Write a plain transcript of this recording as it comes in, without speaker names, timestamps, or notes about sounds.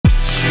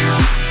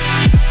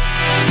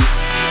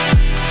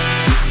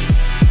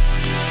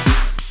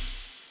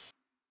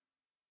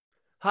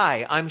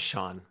Hi, I'm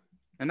Sean,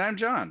 And I'm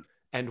John,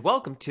 and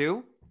welcome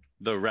to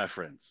the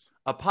reference.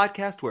 a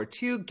podcast where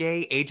two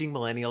gay aging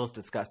millennials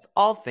discuss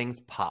all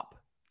things pop.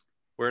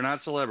 We're not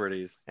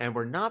celebrities. And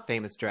we're not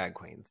famous drag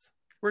queens.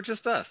 We're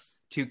just us.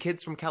 Two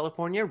kids from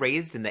California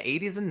raised in the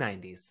 80s and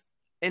 90s.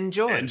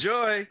 Enjoy!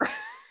 Enjoy.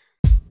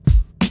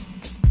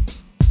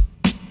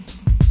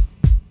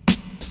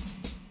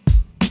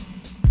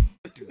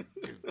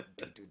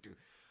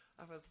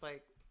 I was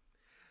like,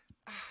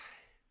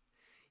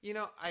 you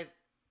know,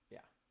 yeah.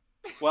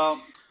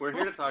 Well, we're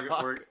here to We'll talk.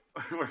 talk.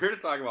 We're here to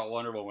talk about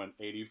Wonder Woman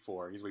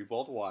 '84 because we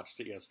both watched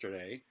it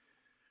yesterday.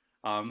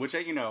 Which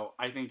I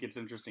think it's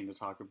interesting to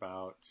talk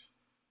about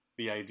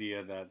the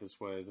idea that this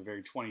was a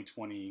very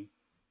 2020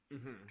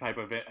 type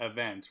of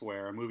event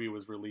where a movie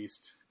was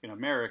released in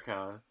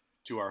America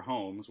to our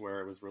homes,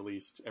 where it was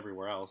released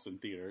everywhere else in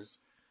theaters.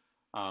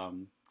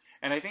 And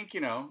I think,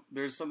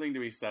 there's something to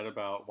be said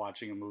about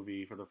watching a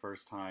movie for the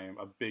first time,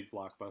 a big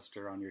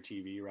blockbuster on your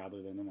TV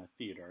rather than in a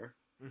theater.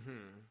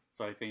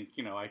 So I think,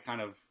 I kind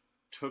of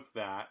took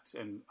that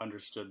and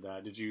understood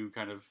that. Did you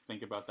kind of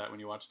think about that when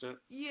you watched it?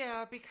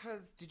 Yeah,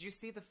 because did you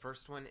see the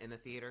first one in a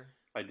theater?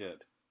 I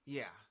did.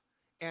 Yeah.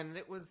 And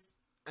it was,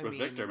 With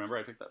Victor, remember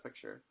I took that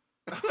picture?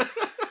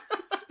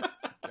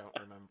 Don't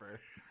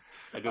remember.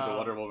 I did the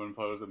Wonder Woman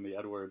pose in the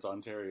Edwards,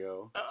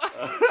 Ontario.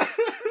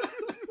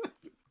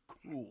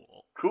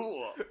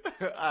 Cool.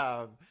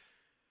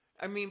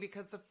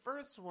 Because the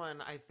first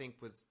one I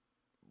think was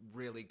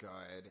really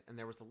good, and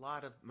there was a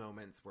lot of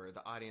moments where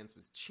the audience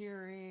was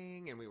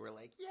cheering, and we were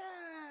like,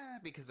 yeah,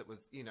 because it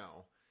was,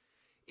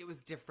 it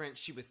was different.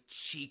 She was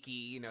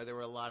cheeky, there were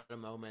a lot of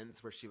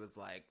moments where she was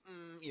like,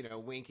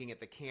 winking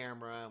at the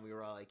camera, and we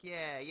were all like,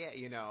 yeah,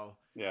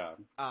 Yeah.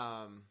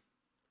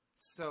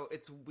 So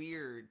it's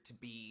weird to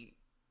be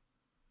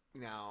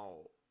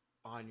now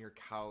on your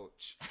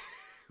couch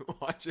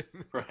watching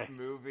this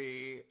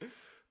movie,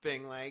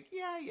 being like,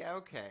 yeah,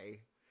 okay.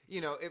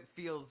 It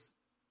feels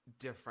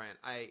different.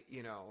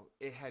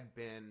 It had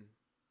been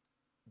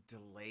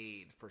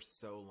delayed for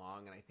so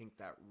long, and I think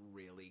that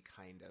really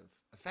kind of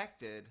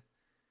affected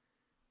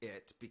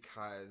it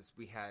because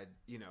we had,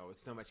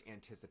 so much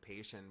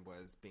anticipation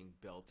was being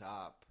built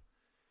up.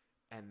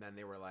 And then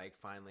they were like,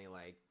 finally,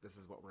 like, this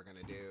is what we're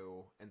going to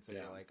do. And so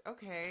you're like,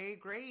 okay,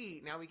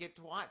 great. Now we get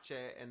to watch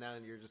it. And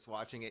then you're just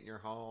watching it in your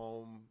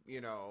home,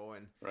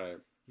 and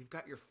you've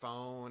got your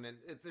phone. And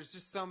there's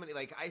just so many,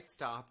 like, I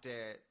stopped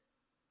it,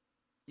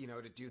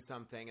 to do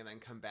something and then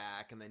come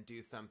back and then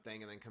do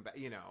something and then come back,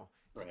 It's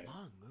a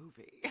long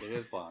movie. It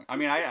is long. I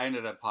mean, I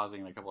ended up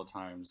pausing it a couple of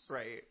times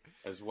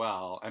as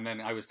well. And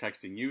then I was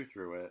texting you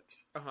through it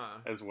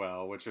as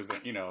well, which was,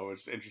 it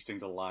was interesting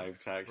to live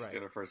text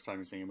in the first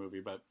time seeing a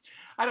movie. But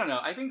I don't know.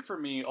 I think for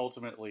me,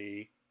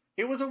 ultimately,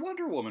 it was a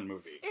Wonder Woman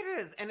movie. It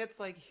is. And it's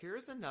like,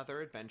 here's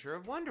another adventure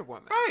of Wonder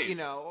Woman. Right.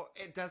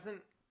 It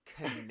doesn't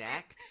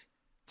connect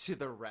to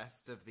the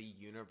rest of the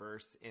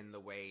universe in the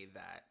way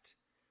that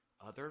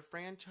other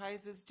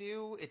franchises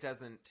do. It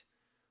doesn't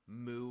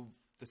move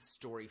the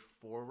story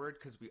forward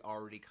because we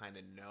already kind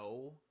of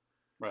know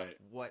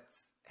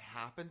what's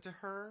happened to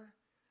her.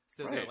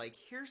 So they're like,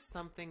 here's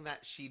something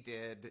that she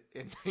did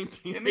in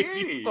 1984. In the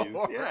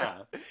 80s,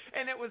 yeah.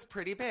 And it was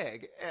pretty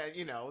big.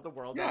 The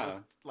world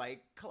almost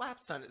like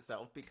collapsed on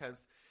itself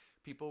because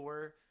people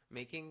were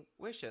making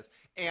wishes.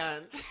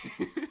 And,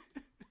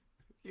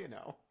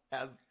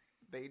 as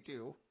they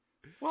do.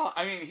 Well,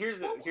 I mean, here's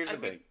the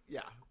thing.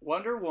 Yeah.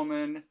 Wonder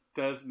Woman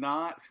does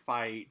not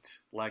fight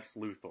Lex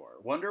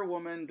Luthor. Wonder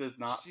Woman does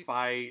not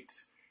fight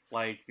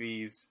like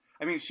these.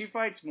 I mean, she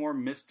fights more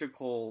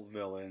mystical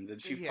villains,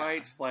 and she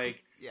fights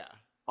like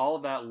all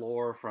of that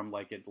lore from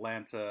like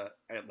Atlantis,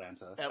 and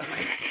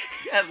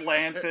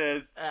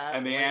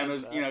the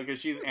Amazon.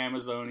 Because she's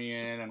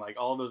Amazonian and like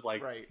all those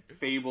like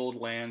fabled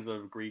lands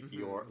of Greek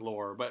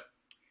lore. But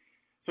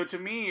so to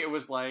me, it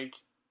was like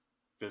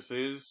this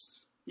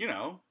is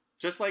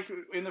just like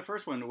in the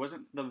first one, it was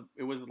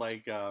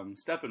like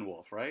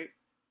Steppenwolf, right?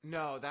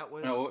 No, that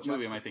was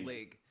Justice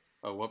League.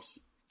 Oh, whoops.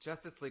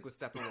 Justice League was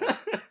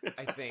Steppenwolf,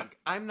 I think.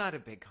 I'm not a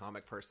big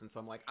comic person, so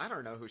I'm like, I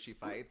don't know who she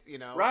fights,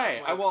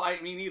 Right. Like,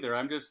 I mean, neither.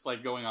 I'm just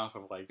like going off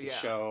of like the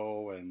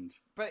show and.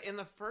 But in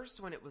the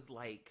first one, it was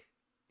like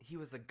he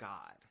was a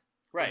god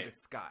in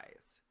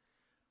disguise.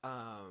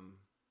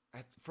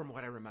 From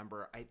what I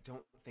remember, I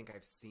don't think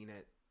I've seen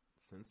it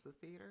since the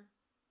theater.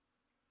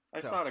 I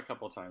saw it a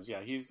couple of times.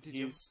 Yeah,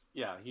 it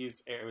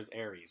was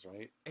Ares,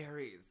 right?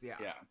 Ares, yeah.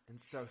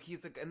 And so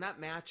and that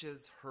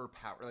matches her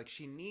power. Like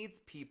she needs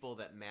people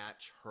that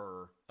match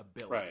her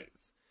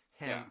abilities.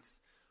 Hence,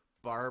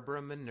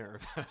 Barbara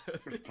Minerva.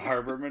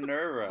 Barbara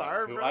Minerva,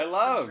 who I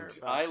loved.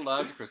 I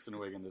loved Kristen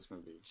Wiig in this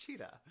movie.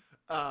 Cheetah.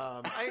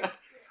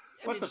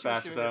 What's the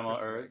fastest animal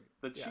on Earth?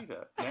 The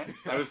cheetah.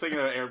 Next. I was thinking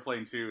of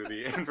Airplane 2,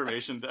 the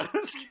information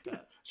desk.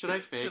 Should I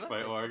fake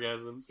my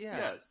orgasms?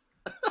 Yes.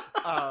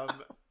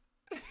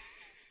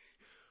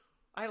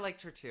 I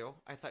liked her too.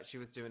 I thought she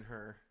was doing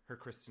her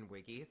Kristen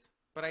Wiggies.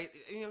 But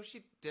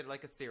she did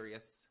like a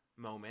serious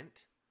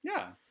moment.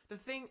 Yeah. The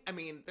thing, I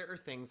mean, there are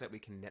things that we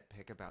can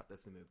nitpick about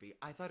this movie.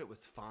 I thought it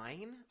was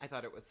fine. I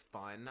thought it was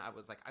fun. I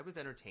was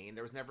entertained.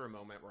 There was never a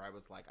moment where I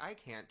was like, I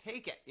can't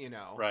take it, you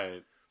know?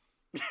 Right.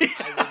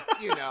 I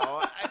was, you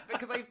know,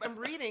 because I'm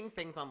reading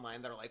things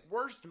online that are like,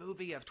 worst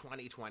movie of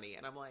 2020.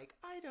 And I'm like,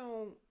 I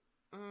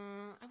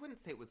wouldn't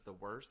say it was the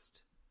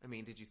worst. I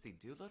mean, did you see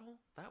Dolittle?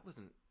 That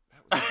was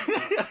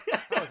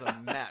a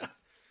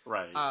mess.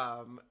 Right.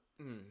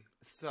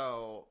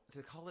 So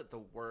to call it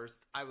the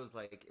worst, I was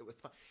like, it was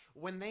fun.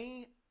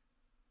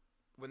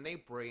 When they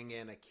bring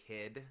in a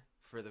kid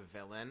for the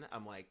villain,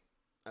 I'm like,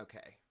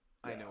 okay,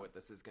 I know what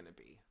this is going to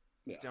be.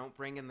 Yeah. Don't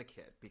bring in the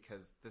kid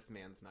because this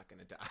man's not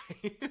going to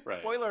die. Right.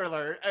 Spoiler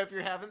alert, if you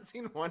haven't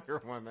seen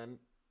Wonder Woman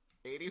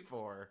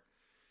 84.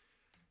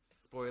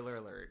 Spoiler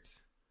alert.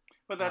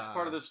 But that's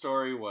part of the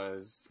story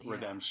was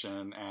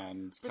redemption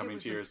and coming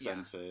to your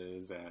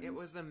senses. Yeah. And it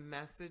was a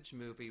message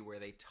movie where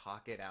they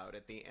talk it out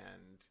at the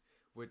end,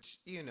 which,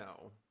 you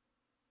know,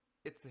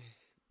 it's a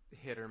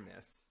hit or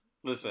miss.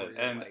 Listen,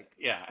 and like,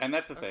 and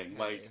that's the thing.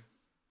 Like,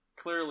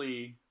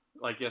 clearly,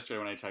 like yesterday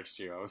when I texted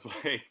you, I was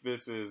like,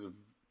 this is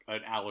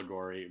an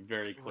allegory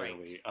very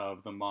clearly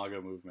of the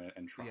MAGA movement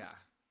and Trump.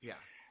 Yeah.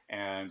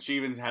 And she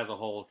even has a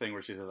whole thing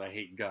where she says, I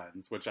hate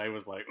guns, which I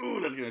was like,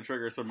 ooh, that's going to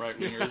trigger some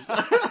right-wingers.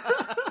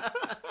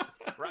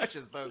 Just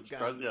crushes those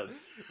guns. Yes.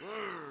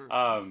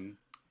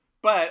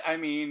 But, I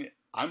mean,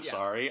 I'm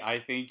sorry. I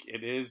think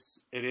it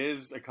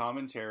is a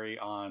commentary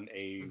on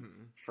a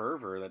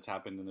fervor that's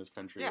happened in this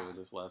country over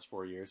this last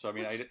 4 years. So, I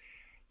mean,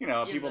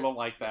 people don't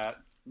like that,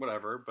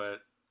 whatever, but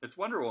it's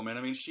Wonder Woman.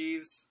 I mean,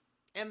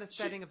 and the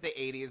setting of the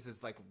 80s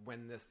is like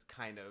when this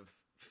kind of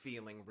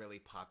feeling really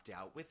popped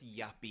out with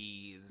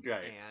yuppies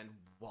and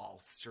Wall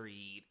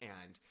Street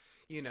and,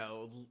 you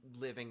know,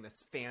 living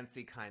this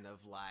fancy kind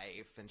of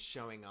life and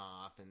showing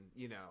off and,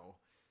 you know,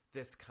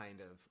 this kind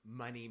of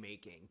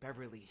money-making,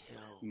 Beverly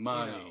Hills.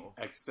 Money, you know.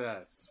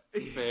 excess,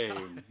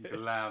 fame,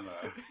 glamour.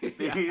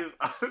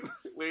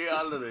 We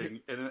are living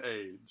in an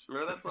age.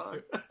 Remember that song?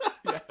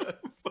 Yes.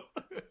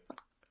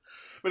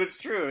 But it's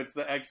true. It's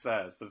the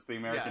excess. It's the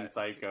American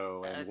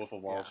Psycho and Wolf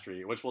of Wall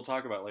Street, which we'll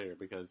talk about later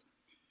because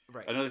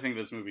another thing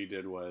this movie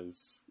did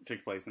was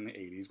take place in the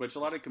 80s, which a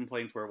lot of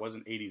complaints were it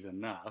wasn't 80s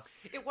enough.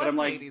 It wasn't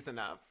 80s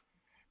enough.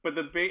 But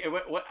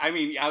I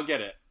mean, I'll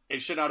get it.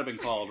 It should not have been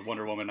called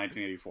Wonder Woman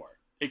 1984.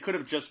 It could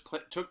have just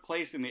took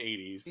place in the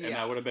 80s, and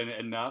that would have been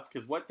enough,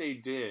 because what they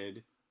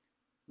did...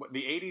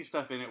 The 80s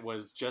stuff in it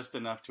was just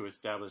enough to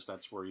establish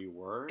that's where you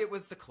were. It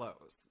was the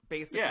clothes.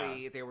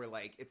 Basically, they were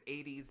like, it's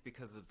 80s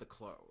because of the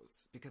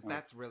clothes. Because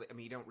that's really, I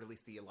mean, you don't really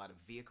see a lot of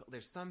vehicles.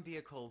 There's some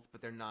vehicles,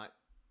 but they're not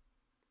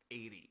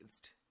 80s.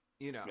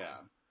 You know?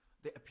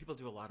 Yeah. People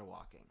do a lot of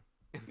walking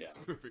in this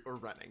movie, or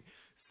running.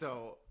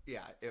 So,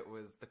 it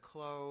was the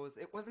clothes.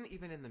 It wasn't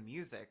even in the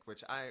music,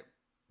 which I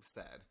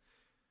said,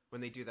 when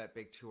they do that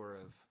big tour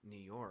of New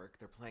York,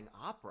 they're playing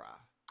opera.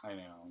 I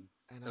know.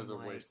 And it was a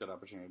wasted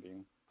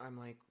opportunity. I'm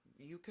like,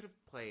 you could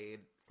have played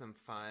some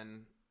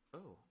fun,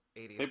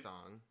 80s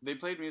song. They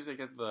played music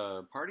at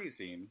the party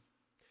scene.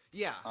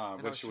 Yeah,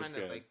 and which I was trying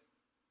good. to like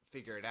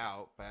figure it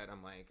out, but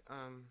I'm like,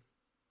 I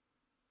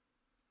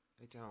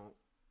don't know.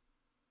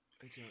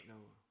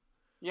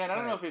 Yeah, and I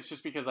don't know if it's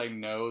just because I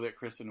know that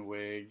Kristen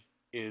Wiig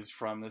is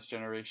from this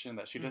generation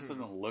that she just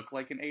doesn't look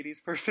like an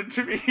 80s person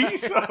to me.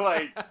 So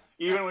like,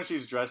 even when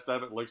she's dressed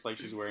up, it looks like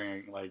she's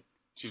wearing like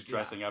she's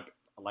dressing up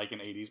like an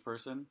 80s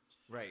person.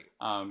 Right.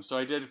 So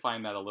I did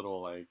find that a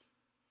little like,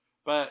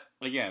 but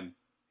again,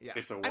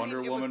 it's a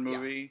Wonder Woman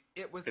movie.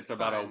 It's fun.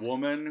 About a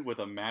woman with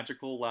a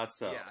magical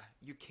lasso. Yeah,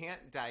 you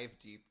can't dive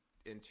deep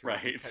into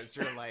it because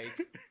you're like,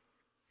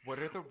 what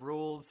are the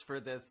rules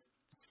for this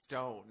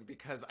stone?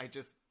 Because I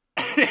just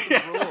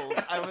the rules.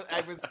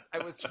 I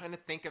was trying to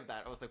think of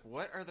that. I was like,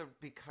 what are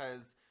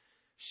because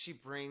she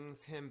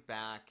brings him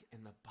back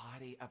in the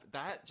body of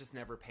that just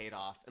never paid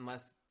off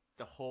unless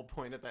the whole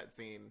point of that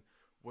scene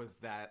was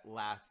that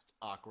last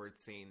awkward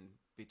scene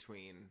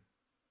between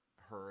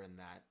her and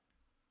that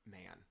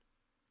man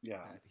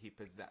that he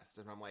possessed.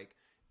 And I'm like,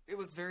 it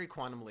was very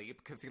Quantum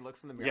Leap because he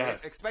looks in the mirror.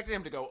 Yes. I expected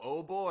him to go,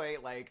 oh boy,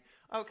 like,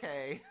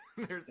 okay,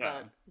 there's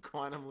that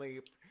Quantum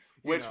Leap.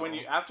 Which when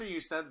after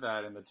you said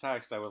that in the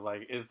text, I was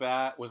like,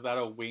 was that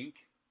a wink?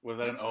 Was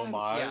that an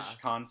homage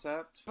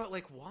concept? But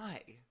like,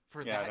 why?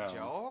 For that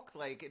joke?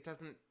 Like, it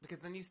doesn't, because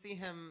then you see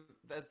him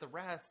as the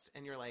rest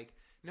and you're like,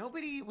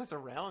 nobody was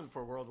around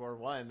for World War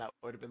I. That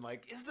would have been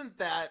like, isn't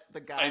that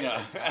the guy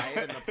that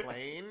died in the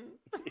plane?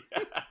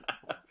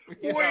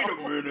 Wait a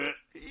minute.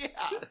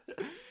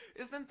 Yeah.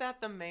 Isn't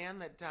that the man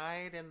that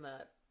died in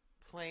that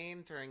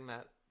plane during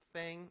that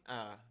thing?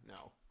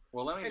 No.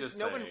 Well, let me just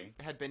say. No one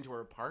had been to her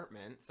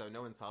apartment, so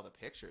no one saw the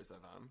pictures of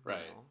him.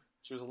 Right. You know?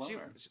 She was a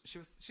loner.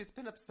 She's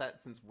been upset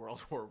since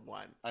World War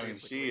I. I mean,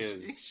 she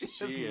is.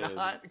 She has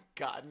not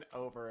gotten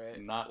over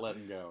it. Not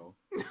letting go.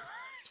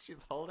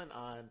 She's holding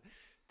on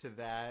to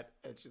that,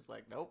 and she's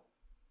like, nope.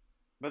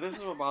 But this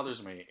is what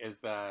bothers me, is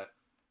that,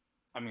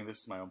 I mean, this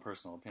is my own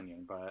personal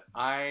opinion, but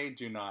I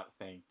do not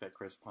think that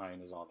Chris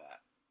Pine is all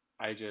that.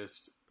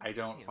 I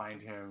don't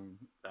find him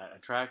that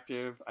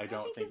attractive. I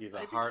don't think he's a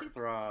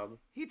heartthrob.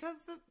 He does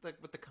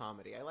with the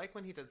comedy. I like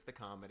when he does the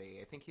comedy.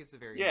 I think he's a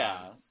very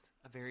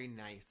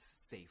nice,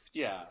 safe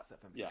choice of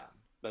a man. Yeah,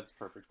 that's a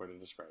perfect way to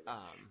describe it.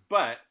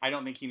 But I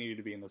don't think he needed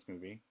to be in this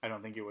movie. I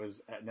don't think it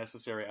was a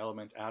necessary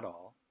element at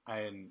all.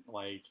 And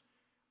like,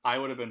 I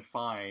would have been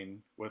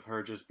fine with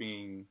her just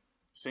being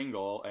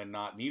single and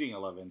not needing a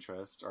love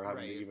interest or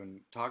having to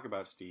even talk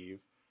about Steve.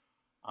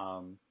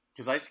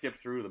 Because I skipped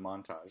through the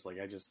montage. Like,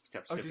 I just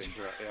kept skipping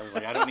through it. I was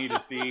like, I don't need to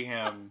see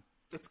him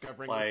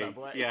discovering the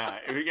subway.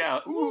 Yeah.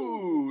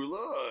 Ooh,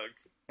 look.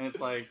 And it's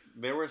like,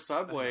 there were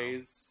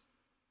subways.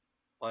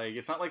 Like,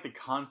 it's not like the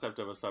concept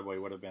of a subway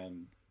would have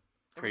been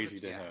crazy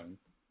to him.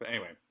 But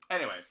anyway.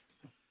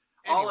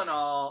 All in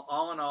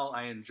all,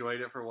 I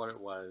enjoyed it for what it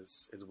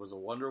was. It was a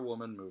Wonder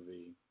Woman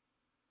movie.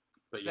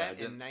 But set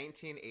in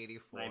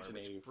 1984,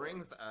 which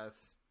brings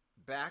us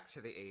back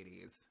to the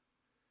 80s.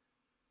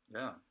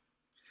 Yeah.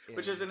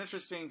 Which is an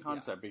interesting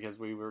concept because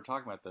we were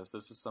talking about this.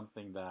 This is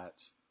something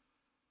that,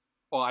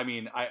 well, I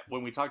mean,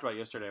 when we talked about it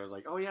yesterday, I was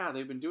like, oh yeah,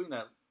 they've been doing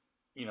that,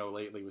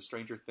 lately with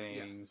Stranger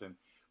Things,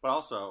 but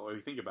also when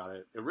you think about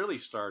it, it really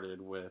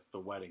started with The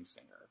Wedding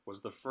Singer.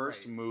 Was the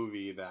first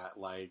movie that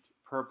like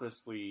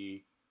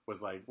purposely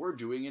was like, we're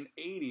doing an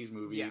 80s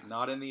movie,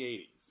 not in the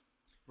 80s,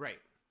 right?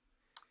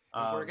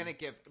 We're gonna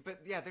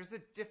there's a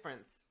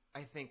difference,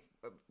 I think,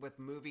 with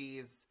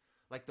movies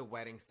like The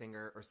Wedding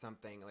Singer or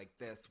something like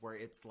this, where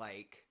it's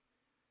like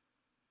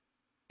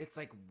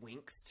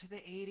winks to the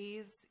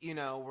 80s,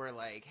 where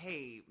like,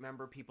 hey,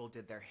 remember people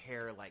did their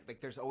hair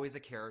like there's always a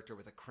character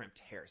with a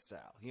crimped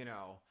hairstyle,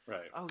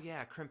 Right. Oh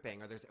yeah,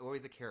 crimping, or there's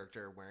always a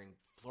character wearing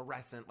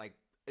fluorescent, like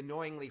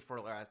annoyingly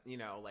fluorescent,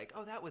 like,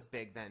 oh, that was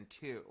big then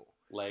too.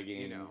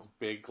 Leggings,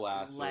 big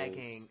glasses.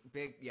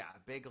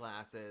 Big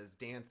glasses,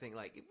 dancing,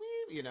 like,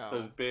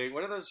 Those big,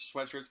 what are those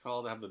sweatshirts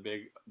called that have the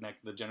big neck,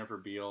 the Jennifer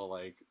Beal,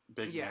 like,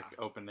 big neck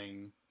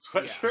opening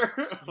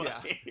sweatshirt?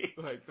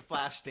 Like the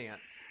flash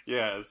dance.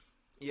 Yes.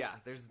 Yeah,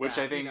 there's Which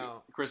I think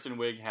Kristen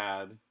Wiig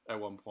had at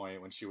one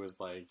point when she was,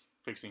 like,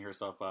 fixing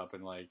herself up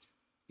and, like,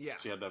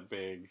 she had that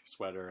big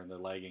sweater and the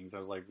leggings. I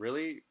was like,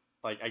 really?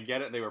 Like, I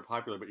get it, they were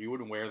popular, but you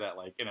wouldn't wear that,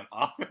 like, in an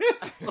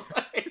office?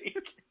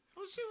 Like...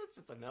 Well, she was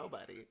just a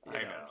nobody. I know.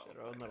 She had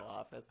her own little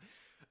office.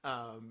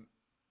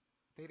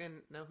 They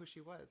didn't know who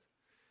she was.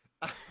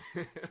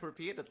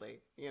 Repeatedly,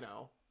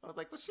 I was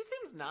like, well, she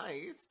seems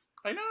nice.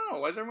 I know.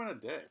 Why is everyone a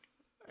dick?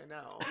 I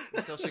know.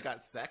 Until she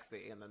got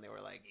sexy, and then they were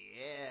like,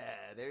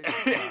 yeah, there's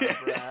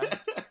Barbara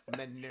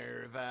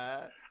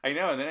Minerva. I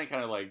know, and then it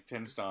kind of, like,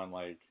 tinged on,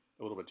 like,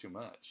 a little bit too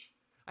much.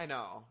 I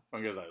know.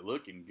 One guy's like,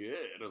 looking good.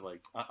 I was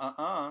like,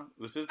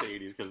 this is the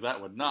 80s, because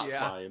that would not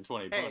fly in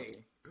 2020.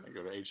 Hey. I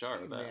go to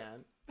HR with that.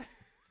 Man.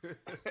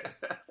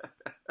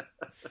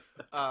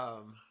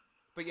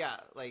 But yeah,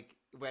 like,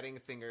 Wedding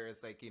Singer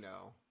is like,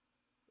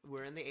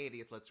 we're in the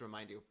 80s, let's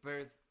remind you.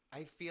 Whereas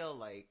I feel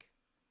like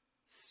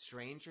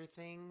Stranger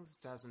Things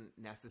doesn't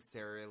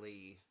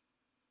necessarily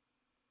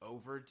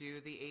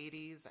overdo the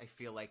 80s. I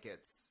feel like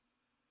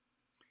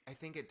I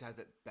think it does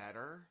it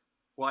better.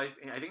 Well,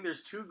 I think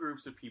there's two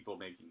groups of people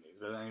making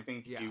these. And I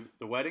think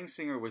The Wedding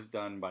Singer was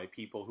done by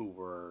people who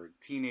were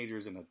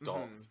teenagers and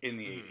adults in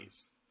the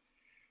 80s.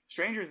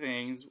 Stranger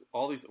Things,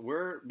 all these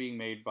were being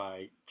made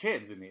by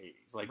kids in the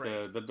 80s. Like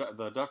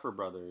the Duffer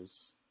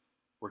Brothers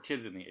were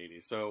kids in the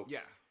 80s. So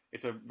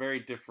it's a very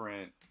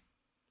different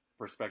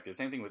perspective.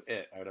 Same thing with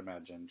It, I would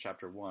imagine,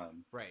 Chapter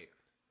 1. Right.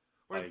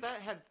 Whereas that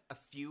had a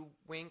few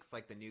winks,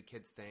 like the New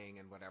Kids thing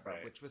and whatever,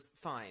 which was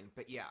fine.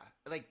 But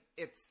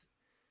it's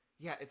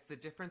the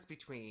difference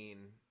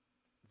between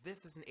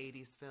this is an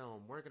 80s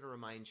film. We're going to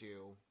remind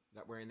you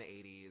that we're in the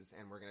 80s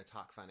and we're going to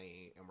talk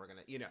funny and we're going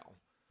to,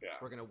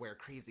 we're going to wear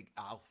crazy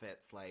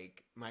outfits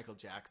like Michael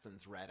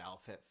Jackson's red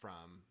outfit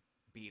from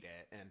Beat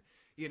It. And,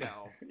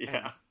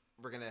 and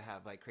we're going to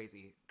have like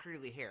crazy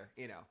curly hair,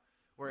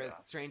 Whereas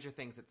Stranger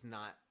Things, it's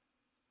not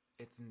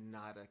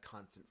a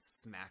constant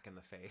smack in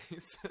the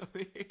face of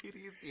the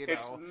 80s,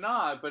 It's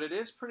not, but it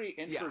is pretty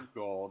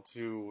integral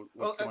to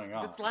what's going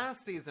on. This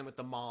last season with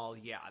the mall,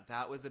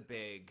 that was a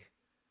big...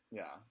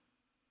 Yeah.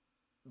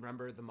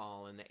 Remember the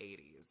mall in the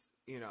 80s.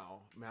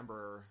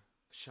 Remember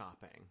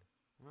shopping.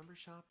 Remember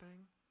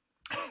shopping?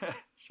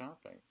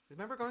 Shopping.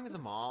 Remember going to the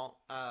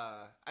mall?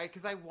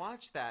 Because I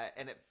watched that,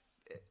 and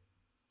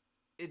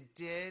it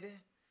did...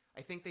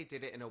 I think they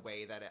did it in a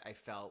way that I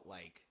felt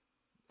like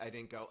I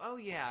didn't go, oh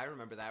yeah, I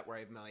remember that, where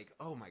I'm like,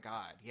 oh my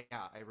God,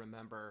 yeah, I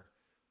remember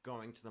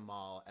going to the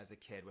mall as a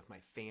kid with my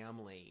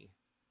family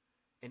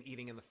and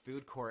eating in the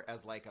food court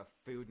as like a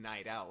food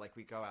night out. Like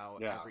we go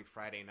out every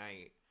Friday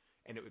night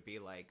and it would be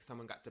like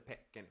someone got to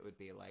pick and it would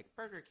be like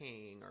Burger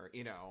King or,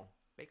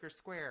 Baker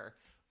Square.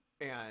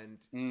 And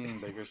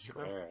Baker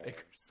Square.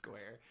 Baker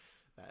Square,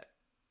 that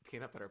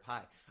peanut butter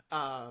pie.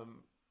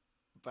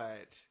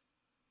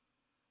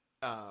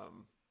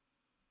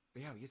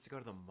 Yeah, we used to go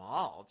to the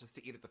mall just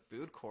to eat at the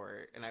food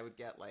court, and I would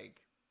get,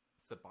 like,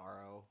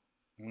 Sbarro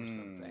or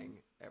something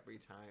every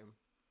time.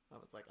 I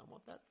was like, I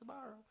want that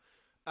Sbarro.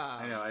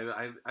 I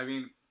know. I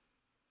mean,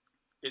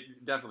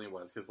 it definitely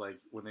was, because like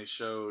when they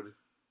showed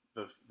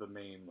the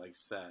main like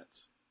set,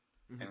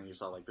 and you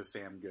saw like the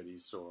Sam Goody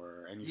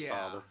store, and you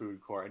saw the food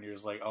court, and you're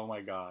just like, oh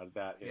my god,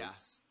 that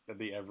is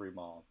the Every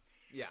Mall.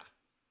 Yeah,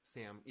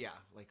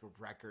 like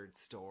record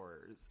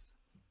stores.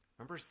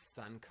 Remember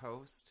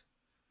Suncoast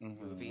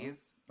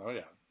movies? Oh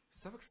yeah,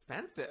 so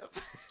expensive.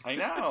 I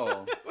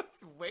know. It was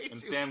way and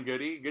too. Sam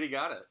Goody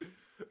got it.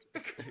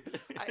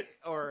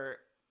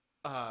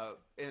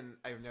 And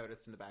I've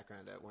noticed in the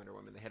background at Wonder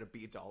Woman, they had a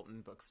B.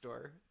 Dalton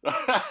bookstore.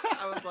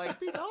 I was like,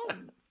 B.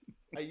 Dalton's.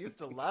 I used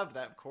to love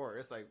that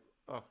course. Like,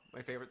 oh,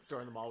 my favorite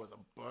store in the mall was a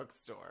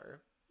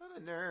bookstore. What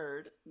a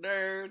nerd.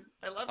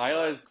 I love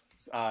books.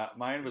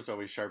 Mine was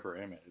always Sharper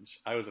Image.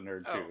 I was a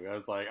nerd too. I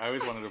was like, I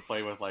always wanted to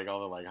play with like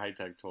all the like high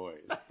tech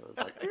toys. I was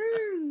like,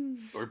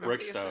 or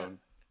Brookstone.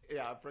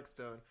 Yeah,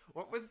 Brookstone.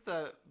 What was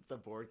the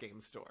board game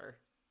store?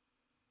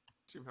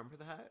 Do you remember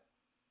that?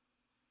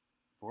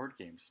 Board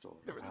game store.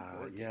 There was a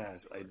board game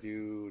yes, store. I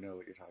do know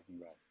what you're talking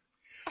about.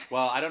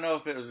 Well, I don't know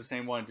if it was the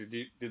same one.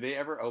 Did they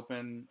ever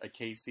open a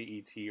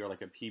KCET or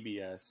like a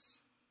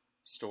PBS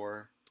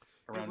store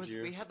around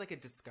you? We had like a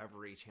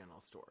Discovery Channel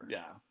store.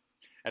 Yeah.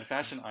 At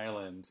Fashion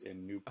Island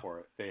in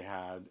Newport, they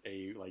had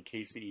a like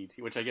KCET,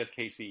 which I guess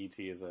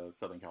KCET is a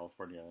Southern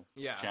California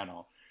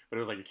channel, but it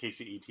was like a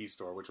KCET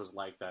store, which was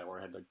like that, where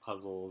it had like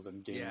puzzles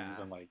and games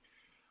and like.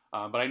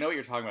 But I know what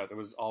you're talking about. It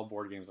was all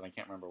board games, and I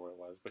can't remember what it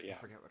was. But yeah, I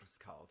forget what it was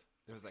called.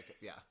 It was like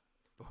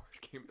board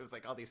game. It was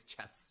like all these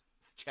chess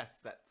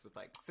sets with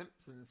like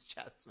Simpsons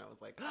chess, and I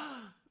was like,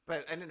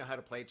 but I didn't know how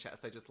to play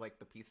chess. I just liked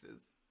the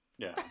pieces.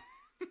 Yeah.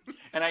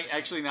 And I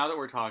actually, now that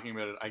we're talking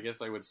about it, I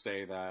guess I would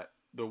say that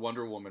the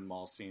Wonder Woman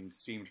mall scene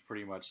seemed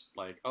pretty much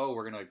like, oh,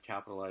 we're gonna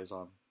capitalize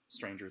on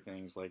Stranger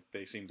Things. Like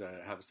they seem to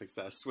have a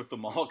success with the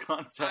mall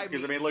concept,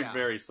 because it looked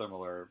very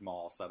similar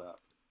mall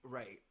setup.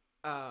 Right.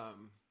 I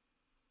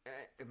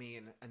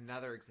mean,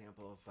 another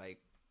example is like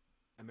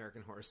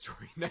American Horror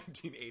Story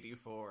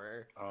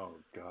 1984. Oh,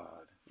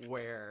 God.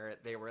 Where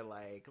they were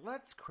like,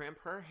 let's crimp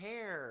her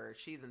hair.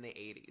 She's in the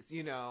 80s,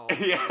 you know?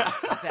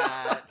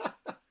 Yeah.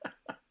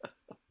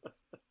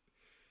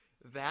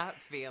 That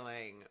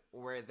feeling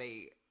where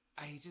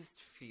I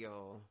just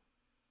feel,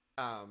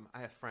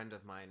 a friend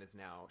of mine is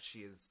now,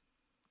 she had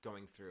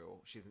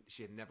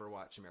never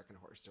watched American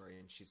Horror Story,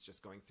 and she's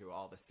just going through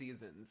all the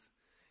seasons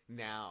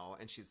now,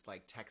 and she's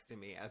like texting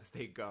me as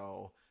they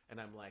go, and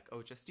I'm like,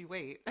 oh, just you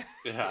wait.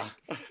 Yeah.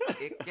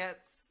 It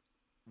gets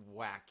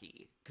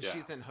wacky, because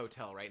she's in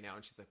Hotel right now,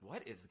 and she's like,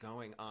 what is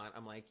going on?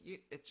 I'm like,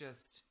 it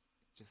just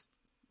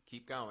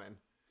keep going.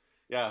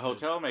 Yeah,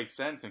 Hotel makes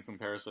sense in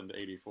comparison to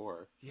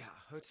 84. Yeah,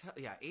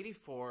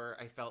 84,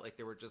 I felt like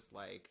they were just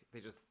like,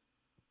 they just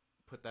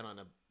put that on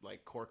a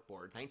like cork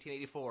board.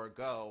 1984,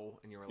 go,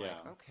 and you were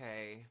like,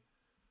 okay.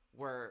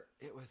 Where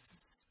it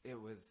was,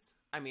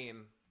 I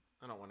mean,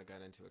 I don't want to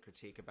get into a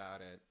critique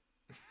about it.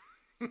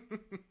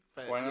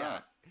 But why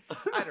not?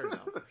 I don't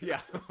know.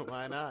 Yeah,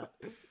 why not?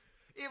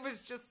 It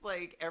was just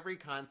like every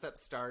concept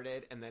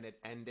started and then it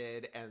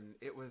ended, and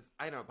it was,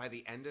 I don't know, by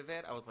the end of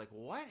it, I was like,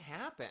 what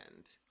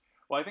happened?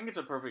 Well, I think it's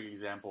a perfect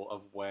example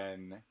of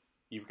when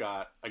you've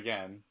got,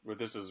 again,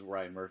 this is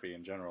Ryan Murphy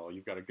in general,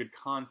 you've got a good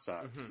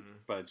concept,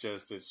 but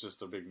it's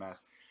just a big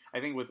mess. I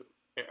think with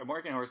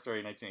American Horror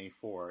Story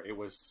 1984, it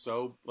was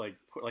so, like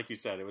you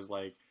said, it was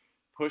like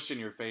pushed in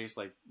your face,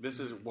 like, this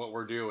is what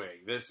we're doing.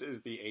 This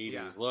is the 80s.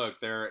 Yeah.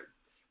 Look, they're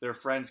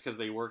friends because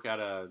they work at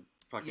a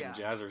fucking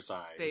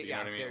Jazzercise. You know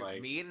what I mean? They're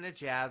like, meeting a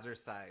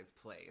Jazzercise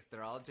place.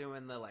 They're all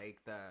doing the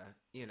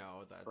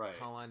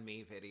Call on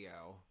Me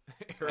video.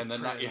 And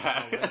then,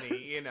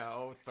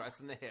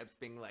 thrusting the hips,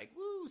 being like,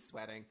 woo,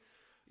 sweating,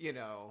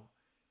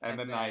 And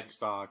the Night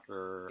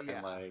Stalker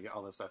and like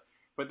all this stuff.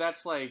 But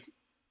that's like,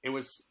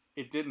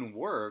 it didn't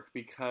work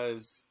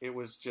because it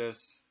was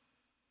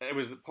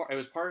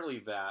partly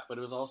that, but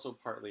it was also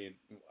partly,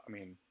 I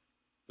mean,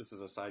 this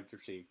is a side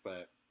critique,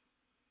 but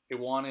it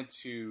wanted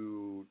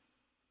to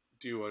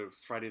do a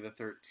Friday the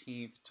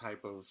 13th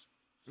type of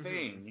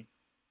thing,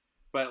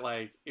 but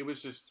like, it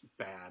was just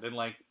bad. And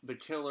like the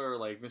killer,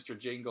 like Mr.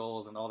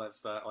 Jingles and all that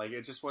stuff, like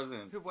it just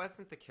wasn't. Who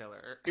wasn't the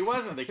killer? He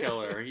wasn't the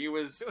killer. He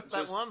was, it was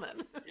just, that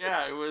woman.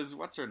 Yeah, it was,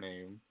 what's her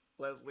name?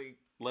 Leslie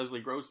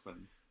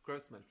Grossman,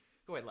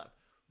 who I love.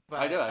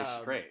 But, I know,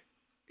 she's great.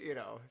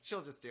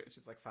 She'll just do it.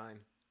 She's like, fine.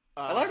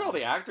 I liked all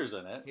the actors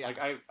in it. Yeah. Like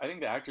I think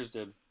the actors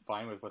did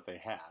fine with what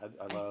they had.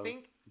 I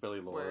think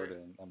Billy Lord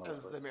and Emma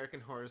as the American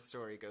Horror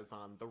Story goes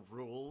on, the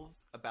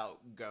rules about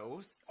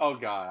ghosts. Oh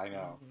God, I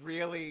know.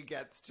 Really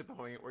gets to the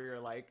point where you're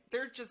like,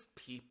 they're just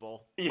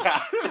people. Yeah,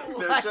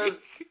 they're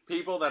just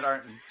people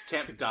that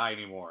can't die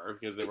anymore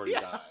because they've already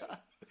died.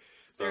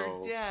 So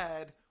they're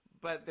dead,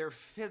 but they're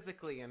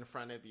physically in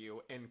front of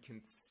you and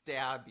can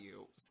stab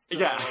you. So...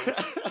 Yeah,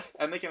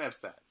 and they can have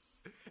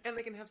sex.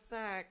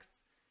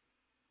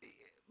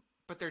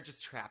 But they're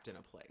just trapped in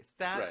a place.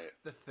 That's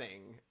the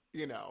thing.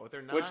 They're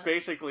not... Which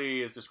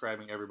basically is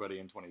describing everybody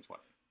in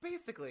 2020.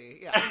 Basically,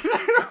 yeah.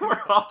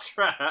 We're all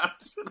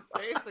trapped.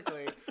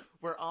 Basically,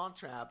 we're all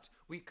trapped.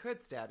 We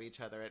could stab each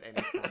other at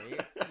any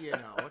point.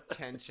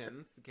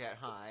 Tensions get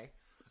high.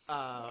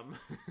 Um,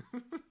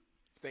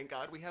 thank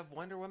God we have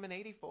Wonder Woman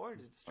 84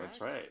 to distract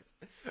That's right.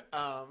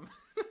 us.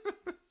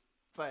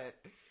 But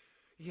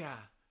yeah,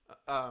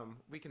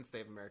 we can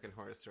save American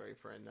Horror Story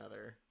for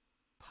another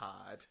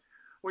pod.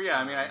 Well, yeah,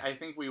 I mean, I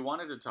think we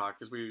wanted to talk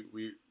because we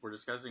were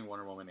discussing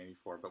Wonder Woman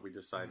 84, but we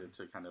decided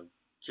to kind of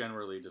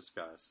generally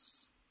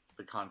discuss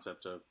the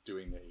concept of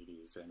doing the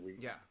 80s and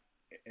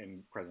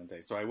in present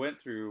day. So I went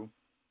through,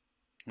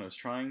 I was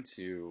trying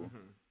to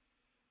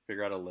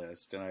figure out a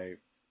list, and I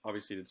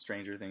obviously did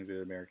Stranger Things, we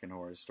did American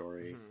Horror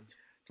Story,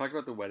 talked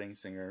about The Wedding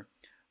Singer,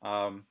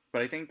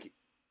 but I think,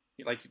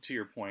 like to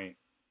your point,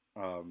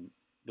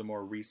 the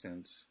more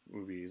recent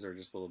movies are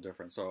just a little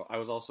different. So I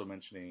was also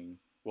mentioning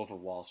Wolf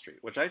of Wall Street,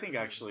 which I think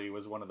actually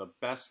was one of the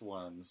best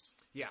ones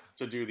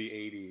to do the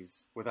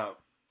 80s without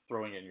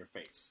throwing it in your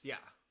face. Yeah,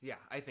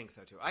 I think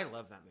so too. I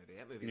love that movie.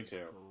 That movie was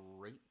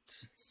great.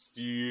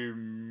 Steve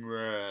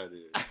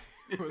Madden.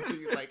 It was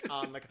like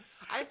on the.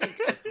 I think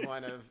it's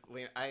one of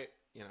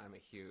I'm a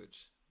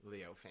huge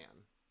Leo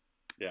fan.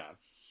 Yeah,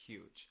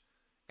 huge.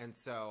 And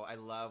so I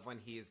love when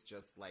he's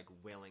just like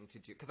willing to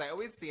do, because I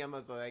always see him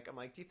as like, I'm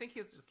like, do you think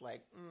he's just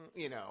like,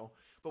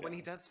 but when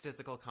he does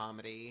physical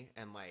comedy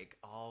and like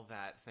all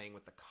that thing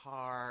with the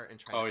car and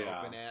trying to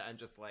open it, I'm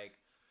just like,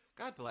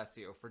 God bless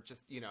you for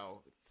just,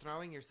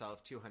 throwing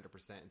yourself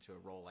 200% into a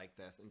role like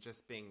this and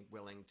just being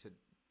willing to,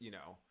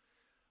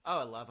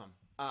 I love him.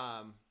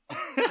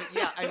 But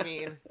yeah, I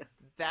mean,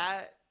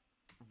 that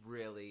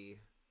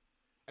really,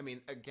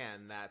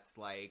 again, that's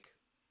like,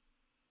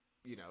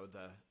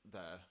 the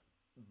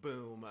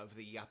boom of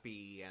the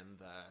yuppie and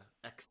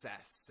the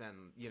excess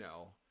and,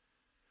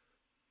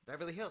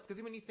 Beverly Hills.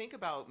 Because when you think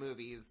about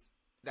movies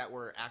that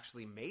were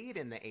actually made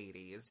in the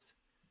 80s,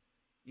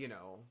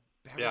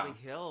 Beverly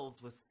Hills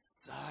was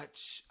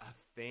such a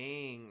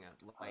thing.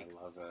 Like,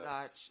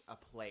 such a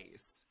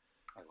place.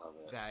 I love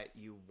it. That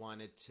you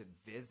wanted to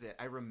visit.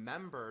 I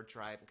remember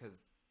driving,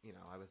 because,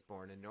 I was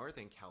born in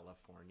Northern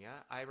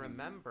California. I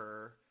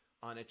remember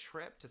on a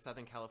trip to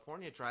Southern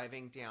California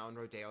driving down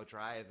Rodeo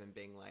Drive and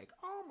being like,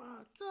 oh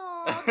my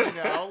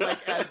God,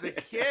 like as a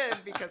kid,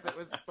 because it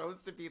was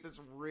supposed to be this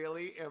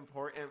really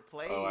important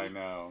place. Oh, I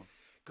know.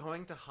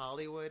 Going to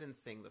Hollywood and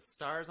seeing the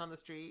stars on the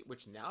street,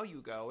 which now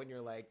you go and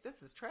you're like,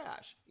 this is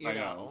trash. I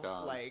know,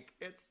 God. Like,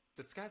 it's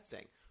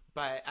disgusting.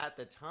 But at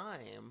the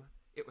time,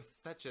 it was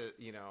such a,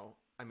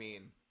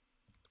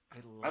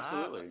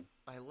 Absolutely.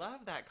 I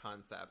love that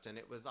concept. And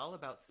it was all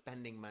about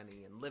spending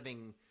money and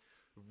living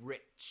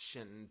rich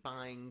and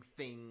buying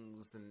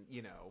things and,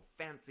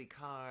 fancy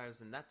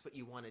cars. And that's what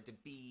you wanted to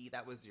be.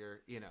 That was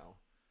your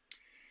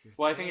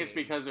well, I think it's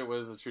because it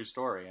was a true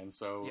story, and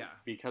so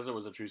because it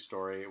was a true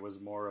story, it was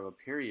more of a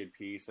period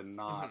piece and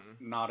not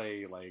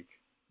a like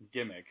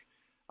gimmick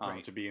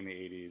to be in the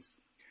 80s.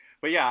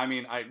 But yeah,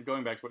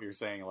 going back to what you're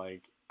saying,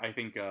 like I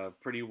think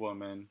Pretty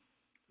Woman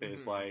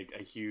is like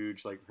a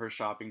huge, like her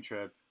shopping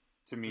trip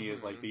to me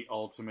is like the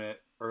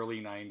ultimate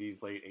early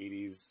 90s, late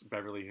 80s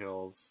Beverly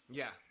Hills.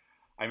 Yeah.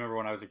 I remember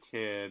when I was a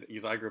kid,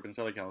 because I grew up in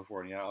Southern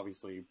California,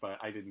 obviously, but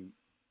I didn't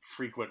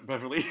frequent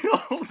Beverly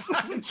Hills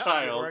as a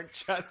child. You weren't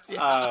just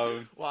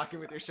walking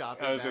with your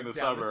shopping I was bags in the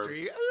down suburbs. the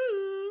street.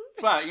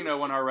 But,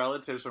 when our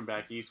relatives from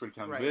back east would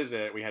come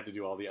visit, we had to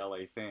do all the LA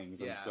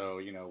things. And so,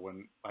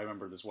 when I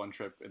remember this one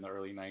trip in the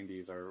early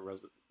 90s, our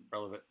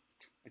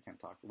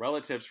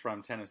relatives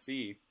from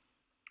Tennessee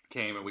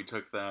came and we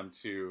took them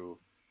to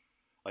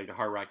like the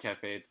Hard Rock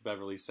Cafe at the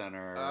Beverly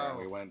Center. And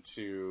we went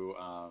to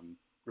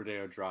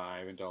Rodeo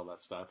Drive and all that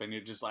stuff. And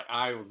it just like,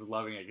 I was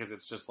loving it because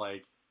it's just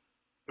like,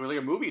 it was like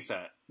a movie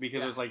set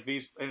because it was like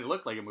these, and it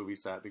looked like a movie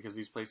set because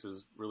these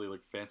places really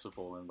look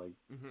fanciful and like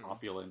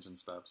opulent and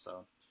stuff.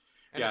 So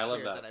and I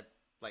love that. I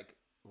like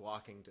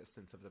walking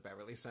distance of the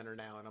Beverly Center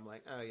now, and I'm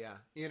like, oh yeah,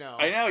 I know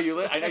I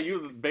know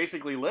you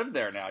basically live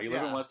there now. You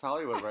live in West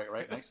Hollywood,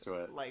 right next to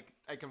it. Like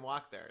I can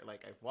walk there.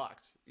 Like I've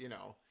walked.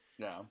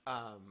 Yeah.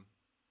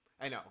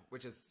 I know,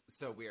 which is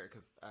so weird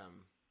because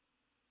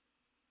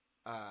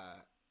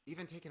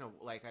even taking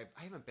I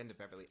haven't been to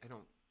Beverly. I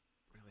don't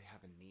really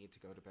have a need to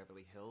go to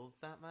Beverly Hills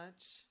that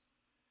much.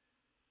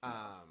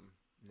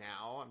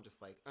 Now I'm just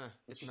like,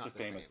 it's just a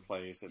famous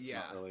place. It's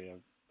not really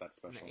that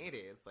special. In the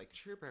 80s, like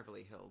True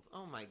Beverly Hills.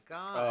 Oh my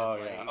God. Oh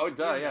yeah. Oh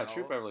duh. Yeah.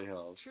 True Beverly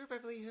Hills. True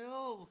Beverly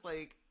Hills.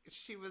 Like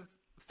she was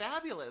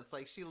fabulous.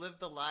 Like she lived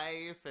the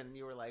life, and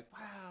you were like,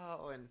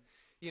 wow. And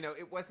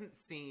it wasn't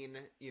seen.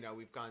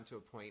 We've gone to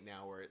a point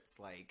now where it's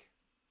like,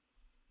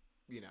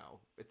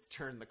 it's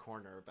turned the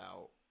corner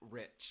about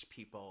rich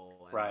people,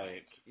 and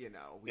right?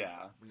 Now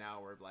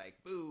we're like,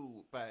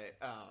 boo. But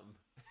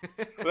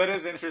but it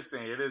is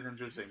interesting. It is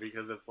interesting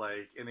because it's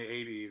like in the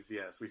 80s,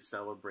 yes, we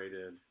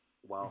celebrated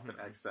wealth and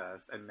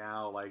excess, and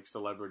now like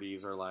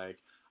celebrities are like,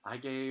 I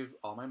gave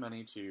all my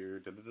money to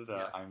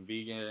I'm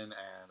vegan and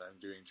I'm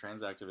doing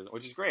trans activism,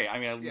 which is great.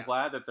 I'm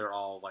glad that they're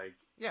all like,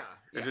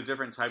 it's a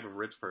different type of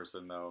rich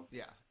person though.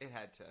 Yeah, it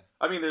had to.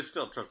 There's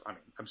still trust.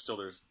 I'm still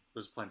there's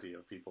plenty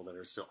of people that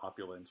are still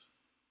opulent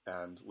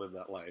and live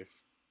that life.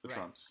 The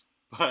Trumps,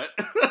 but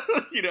but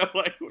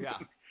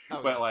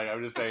like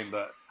I'm just saying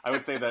that I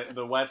would say that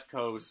the West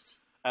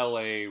Coast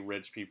LA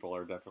rich people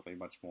are definitely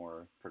much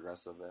more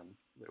progressive than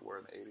they were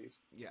in the 80s.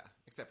 Yeah,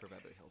 except for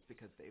Beverly Hills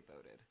because they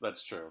voted.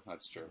 That's true.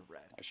 That's true.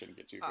 Red. I shouldn't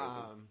get too crazy.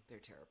 They're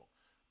terrible.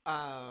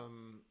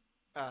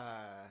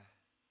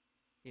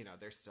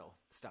 They're still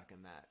stuck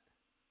in that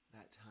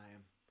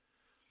time.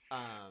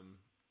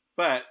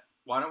 But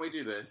why don't we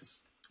do this?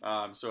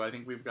 So I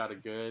think we've got a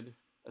good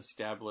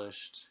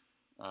established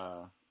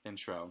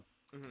intro.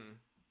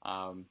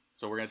 Mm-hmm.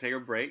 So we're going to take a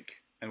break.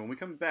 And when we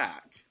come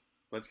back,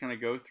 let's kind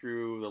of go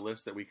through the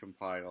list that we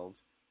compiled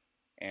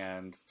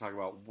and talk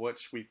about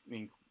which we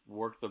think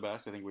worked the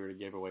best. I think we already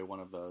gave away one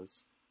of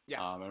those.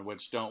 Yeah. And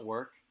which don't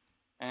work.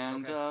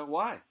 And Okay.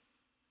 why.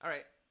 All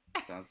right.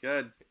 Sounds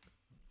good.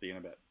 See you in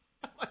a bit.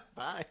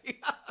 Bye.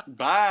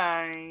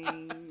 Bye.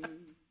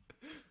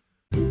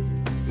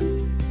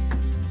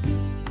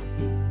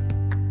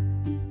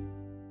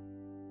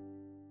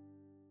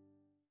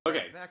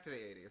 Okay. Back to the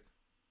 80s.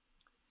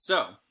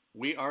 So,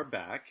 we are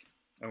back,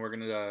 and we're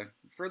going to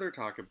further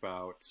talk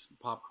about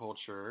pop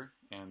culture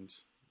and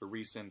the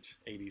recent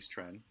 80s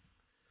trend.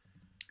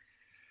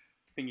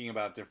 Thinking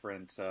about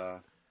different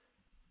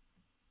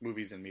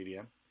movies and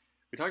media.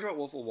 We talked about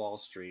Wolf of Wall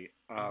Street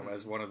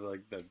as one of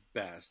the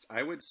best.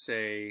 I would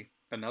say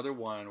another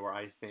one where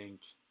I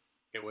think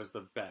it was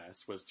the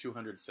best was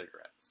 200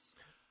 Cigarettes.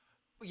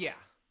 Yeah.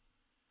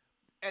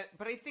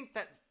 But I think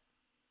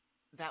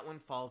that one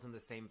falls in the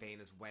same vein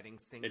as Wedding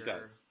Singer. It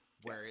does.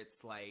 Where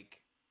it's like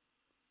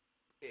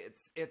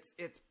it's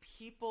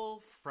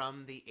people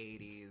from the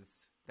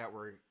 80s that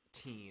were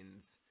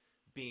teens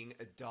being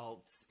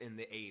adults in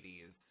the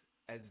 80s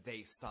as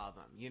they saw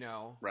them, you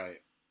know?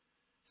 Right.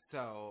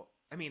 So,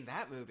 I mean,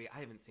 that movie I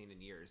haven't seen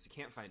in years. You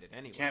can't find it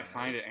anywhere. Can't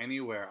find it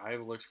anywhere.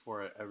 I've looked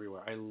for it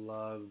everywhere. I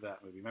love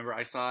that movie. Remember,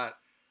 I saw it.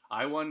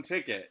 I won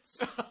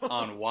tickets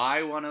on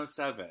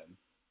Y107,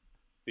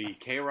 the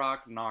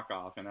K-Rock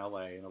knockoff in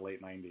LA in the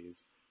late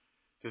 90s,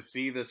 to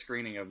see the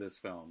screening of this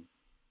film.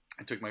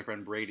 I took my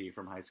friend Brady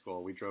from high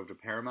school. We drove to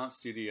Paramount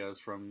Studios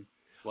from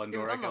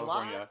Glendora,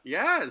 California. Lot?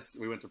 Yes!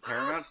 We went to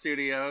Paramount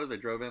Studios. I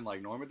drove in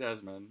like Norma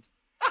Desmond.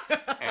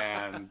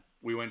 And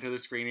we went to the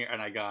screening,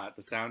 and I got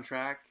the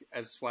soundtrack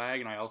as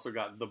swag, and I also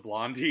got the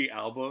Blondie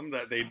album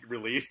that they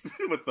released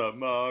with the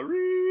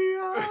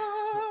Maria.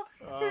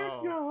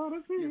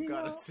 You've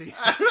got to see.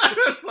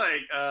 It's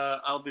like,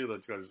 I'll do the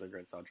 200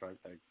 Cigarette soundtrack,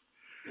 thanks.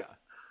 Yeah.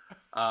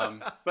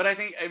 But I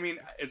think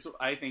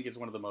it's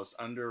one of the most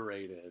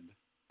underrated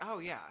Oh,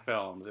 yeah.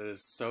 films. It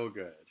is so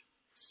good.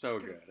 So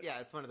good. Yeah,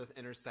 it's one of those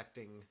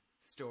intersecting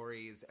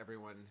stories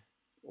everyone...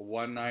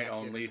 One night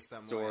only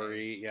some story.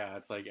 Way. Yeah,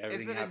 it's like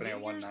everything happening at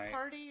one night. Is it a New Year's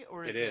party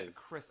or is it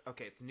Chris?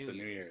 Okay, it's New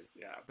Year's.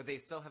 Yeah. But they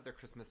still have their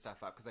Christmas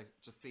stuff up because I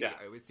just see. Yeah.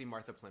 I always see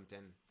Martha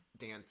Plimpton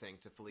dancing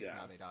to Feliz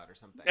Navidad or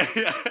something.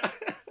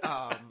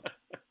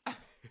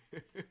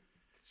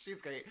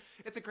 She's great.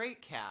 It's a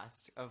great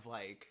cast of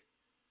like.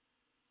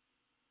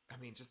 I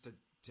mean, just a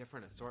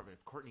different assortment.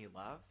 Courtney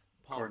Love,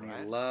 Courtney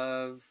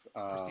Love,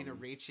 Christina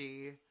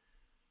Ricci,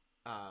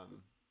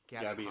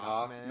 Gabby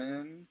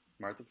Hoffman.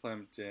 Martha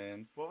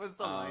Plimpton. What was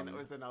the line that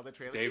was in all the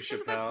trailers? Dave She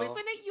thinks Chappelle. I'm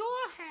sleeping at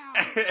your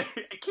house.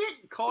 I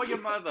can't call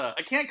your mother.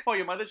 I can't call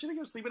your mother. She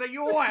thinks I'm sleeping at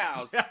your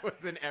house. That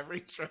was in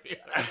every trailer.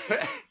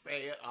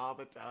 Say it all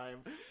the time.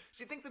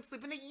 She thinks I'm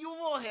sleeping at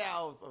your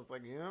house. I was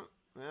like, yeah.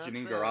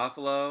 Janine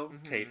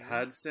Garofalo, Kate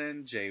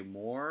Hudson, Jay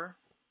Moore.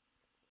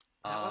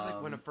 That was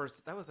like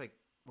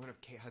one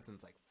of Kate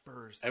Hudson's like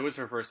first. It was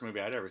her first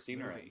movie I'd ever seen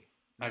her in.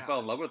 Yeah. I fell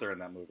in love with her in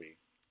that movie.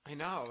 I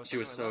know. She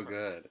was so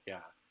good. Yeah.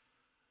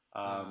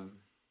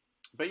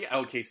 But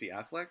yeah, Casey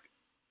Affleck.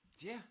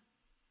 Yeah.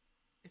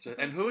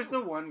 And who's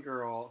the one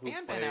girl who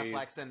and plays... Ben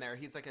Affleck's in there.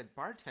 He's like a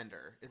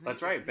bartender, isn't he?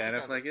 That's right. Ben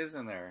Affleck is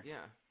in there.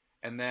 Yeah.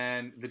 And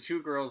then the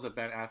two girls that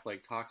Ben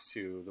Affleck talks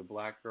to, the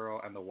black girl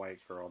and the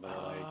white girl,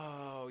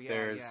 they're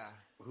there's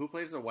who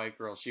plays the white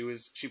girl? She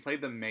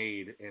played the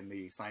maid in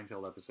the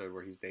Seinfeld episode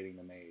where he's dating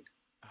the maid.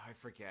 Oh, I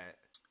forget.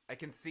 I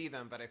can see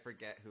them, but I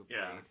forget who played.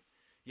 Yeah.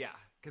 Yeah,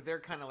 because they're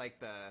kind of like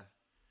the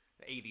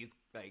 80s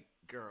like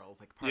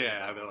girls, like party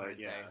girls, they're like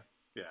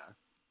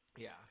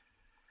yeah.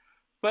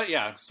 But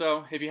yeah,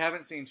 so if you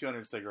haven't seen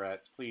 200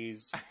 Cigarettes,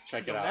 please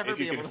check it out. If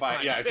you can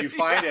find it. If you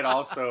find it,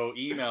 also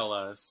email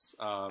us.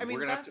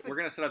 We're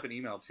gonna set up an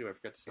email too. I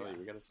forgot to tell you.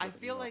 We got to. I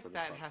feel like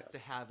that has to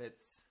have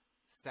its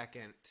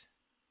second,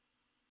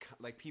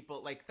 like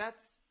people like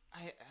that's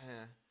I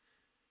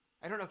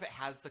don't know if it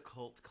has the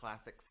cult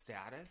classic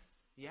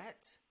status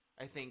yet.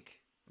 I think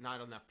not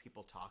enough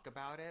people talk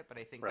about it, but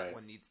I think that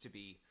one needs to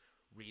be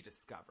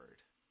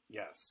rediscovered.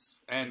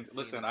 Yes, and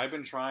listen, I've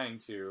been trying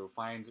to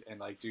find and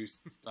like do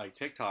like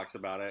TikToks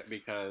about it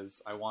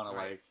because I want to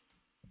like,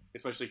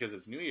 especially because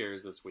it's New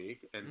Year's this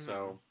week, and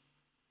so,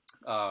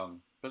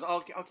 but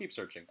I'll keep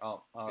searching.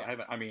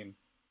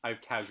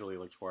 I've casually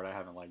looked for it. I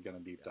haven't like done a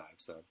deep dive.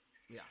 So,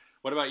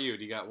 what about you?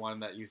 Do you got one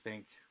that you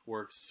think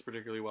works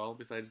particularly well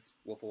besides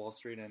Wolf of Wall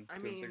Street and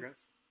 200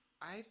 Cigarettes?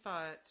 I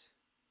thought,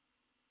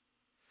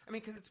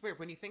 because it's weird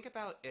when you think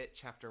about it,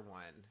 Chapter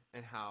 1,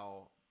 and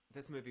how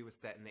this movie was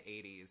set in the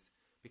 80s.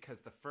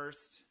 Because the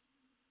first,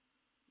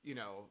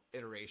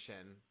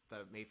 iteration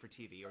the made for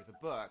TV or the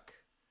book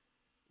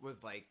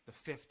was like the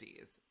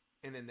 50s.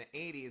 And in the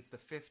 80s, the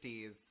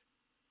 50s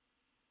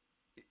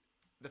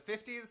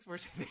were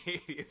to the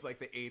 80s like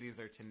the 80s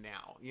are to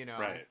now, you know?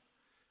 Right.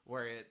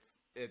 Where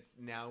it's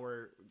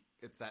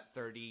that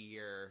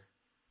 30-year,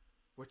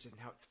 which is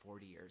now it's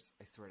 40 years,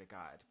 I swear to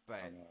God.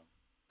 But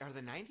are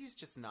the 90s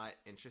just not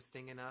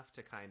interesting enough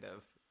to kind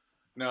of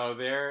No,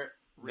 they're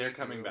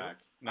coming back.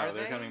 No, Are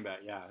they're they? coming back.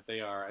 Yeah, they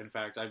are. In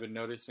fact, I've been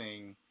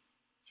noticing,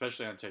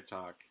 especially on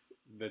TikTok,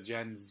 the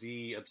Gen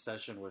Z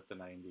obsession with the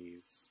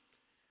 90s.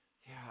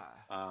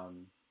 Yeah.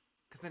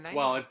 Because the 90s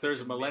Well, is if there's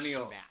such a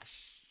millennial,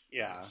 mishmash.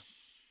 yeah,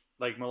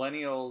 like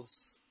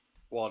millennials,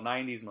 well,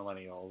 90s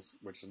millennials,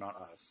 which is not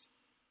us,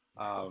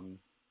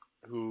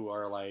 who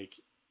are like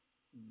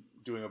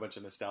doing a bunch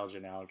of nostalgia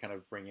now and kind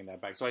of bringing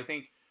that back. So I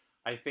think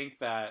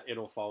that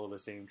it'll follow the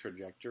same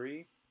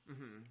trajectory.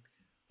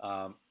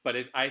 Mm-hmm. But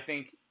I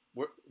think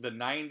the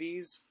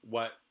 90s,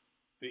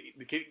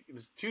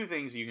 there's two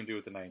things you can do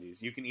with the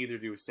 90s. You can either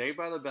do Saved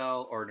by the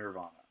Bell or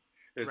Nirvana.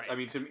 Right. I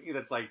mean, to me,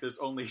 that's like, there's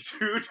only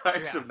two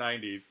types of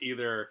 90s.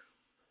 Either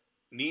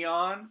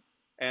neon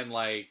and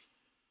like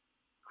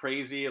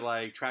crazy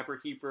like Trapper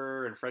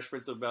Keeper and Fresh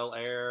Prince of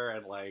Bel-Air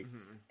and like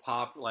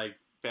pop, like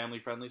family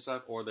friendly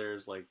stuff, or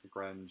there's like the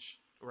grunge,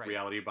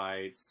 Reality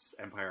Bites,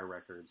 Empire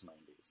Records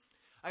 90s.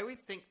 I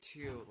always think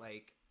too,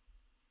 like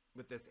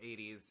with this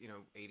 80s,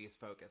 80s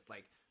focus,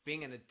 like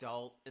being an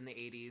adult in the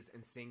 80s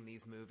and seeing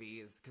these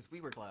movies, because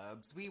we were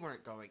clubs, we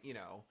weren't going,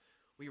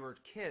 we were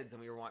kids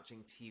and we were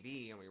watching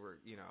TV and we were,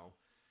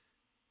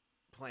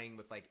 playing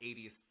with like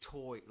 80s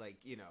toy, like,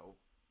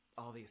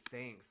 all these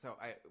things. So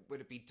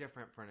would it be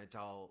different for an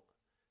adult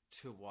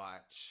to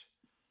watch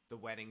The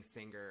Wedding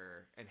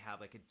Singer and have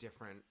like a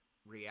different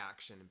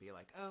reaction and be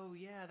like, oh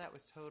yeah, that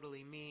was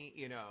totally me,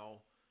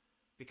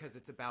 because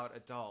it's about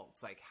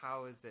adults. Like,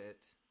 how is it?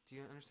 Do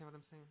you understand what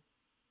I'm saying?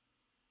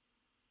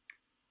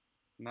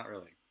 Not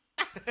really.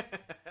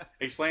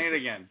 Explain it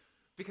again.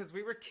 Because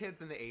we were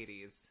kids in the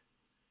 80s,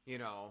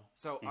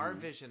 so our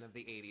vision of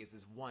the 80s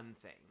is one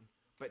thing,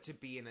 but to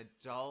be an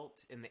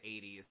adult in the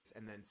 80s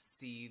and then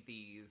see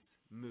these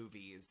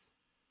movies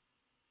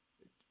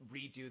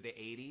redo the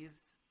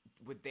 80s,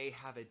 would they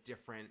have a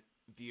different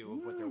view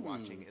of what they're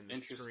watching in the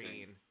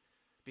screen?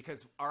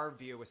 Because our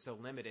view was so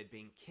limited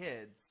being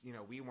kids,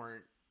 we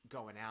weren't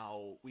going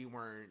out, we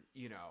weren't,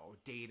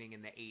 dating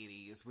in the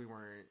 80s, we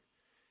weren't,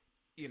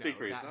 Speak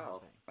for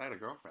yourself. I had a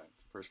girlfriend,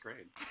 first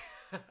grade.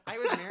 I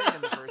was married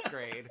in the first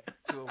grade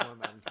to a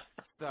woman,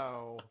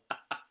 so...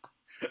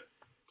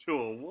 To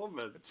a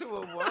woman? To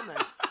a woman.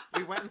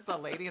 We went and saw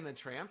Lady and the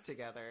Tramp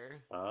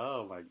together.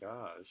 Oh my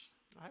gosh.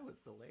 I was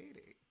the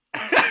lady.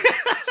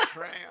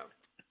 Tramp.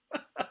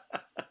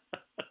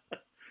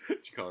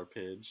 Did you call her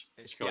Pidge?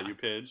 Did she call you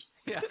Pidge?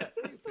 Yeah.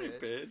 Hey,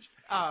 Pidge.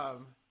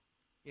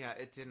 Yeah,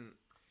 it didn't.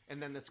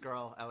 And then this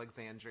girl,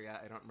 Alexandria,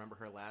 I don't remember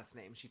her last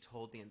name, she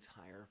told the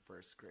entire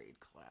first grade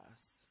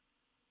class.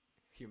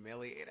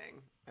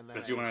 Humiliating. And then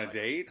That you went on a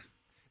date?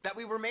 That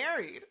we were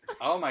married.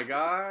 Oh my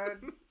god.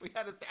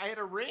 I had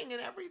a ring and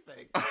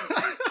everything.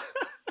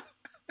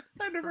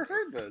 I never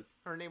heard this.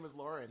 Her name was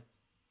Lauren.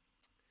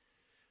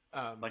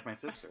 Like my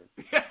sister.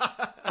 Yeah.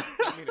 I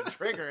don't mean to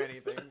trigger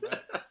anything,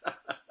 but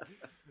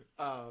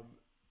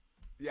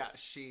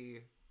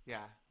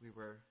we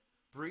were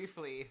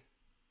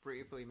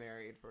briefly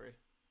married for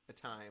a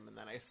time, and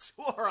then I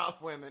swore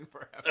off women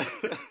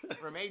forever.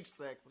 From age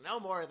 6. No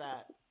more of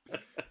that.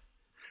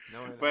 No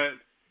more of that. But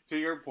to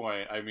your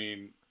point, I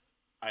mean,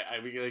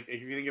 I mean, like,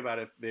 if you think about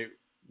it, they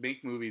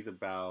make movies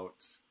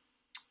about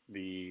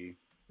the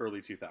early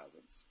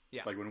 2000s.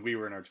 Yeah. Like when we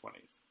were in our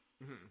 20s.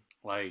 Mm-hmm.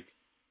 Like,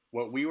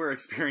 what we were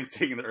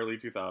experiencing in the early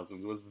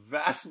 2000s was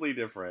vastly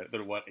different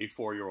than what a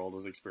 4-year-old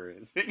was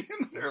experiencing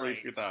in the early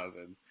 2000s.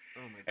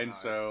 Oh my god. And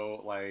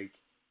so, like,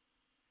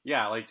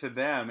 yeah, like to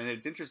them, and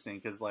it's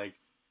interesting because, like,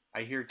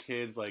 I hear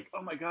kids like,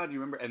 "Oh my god, do you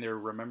remember?" And they're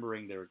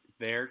remembering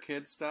their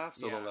kids stuff.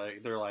 So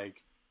they're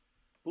like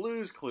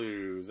Blue's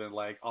Clues and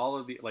like all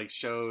of the like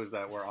shows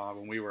that were on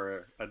when we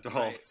were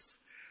adults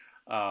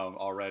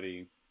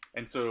already.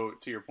 And so,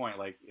 to your point,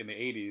 like in the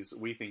 80s,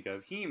 we think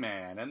of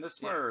He-Man and the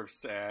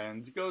Smurfs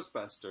and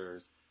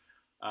Ghostbusters.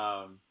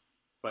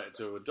 But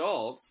to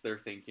adults, they're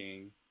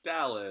thinking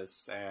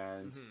Dallas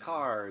and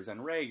Cars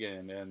and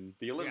Reagan and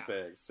the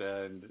Olympics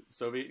and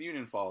Soviet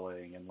Union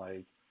falling and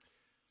like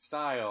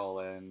style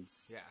and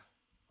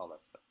all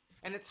that stuff.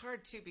 And it's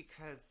hard too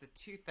because the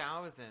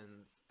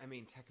 2000s, I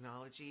mean,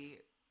 technology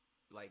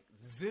like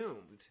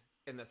zoomed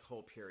in this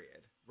whole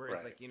period.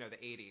 Whereas like, the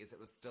 80s, it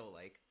was still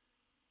like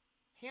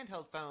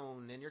handheld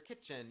phone in your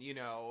kitchen,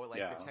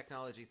 the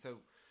technology.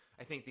 So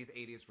I think these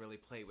 80s really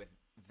play with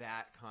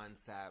that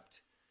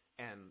concept.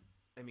 And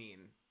I mean,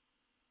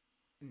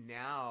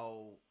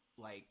 now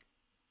like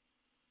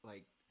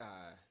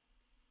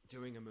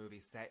doing a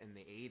movie set in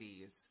the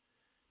 80s,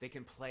 they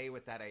can play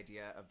with that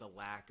idea of the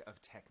lack of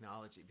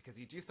technology, because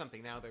you do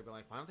something now, they'll be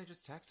like, why don't they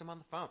just text them on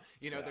the phone?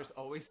 You know, there's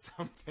always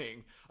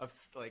something of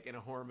like in a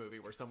horror movie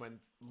where someone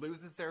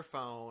loses their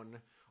phone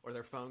or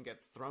their phone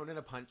gets thrown in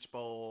a punch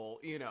bowl,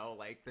 you know,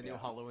 like the new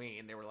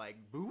Halloween, they were like,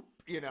 boop,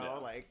 you know,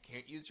 like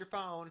can't use your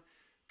phone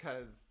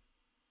because,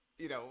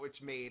 you know,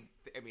 which made,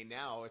 I mean,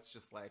 now it's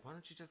just like, why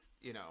don't you just,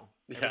 you know,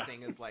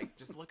 everything is like,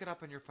 just look it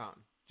up on your phone.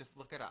 Just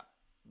look it up.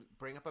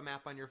 Bring up a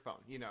map on your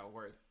phone, you know,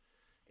 whereas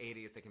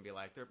 80s, they can be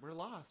like, we're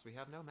lost. We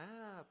have no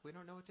map. We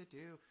don't know what to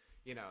do.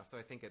 You know, so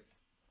I think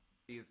it's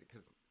easy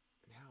because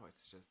now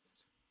it's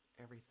just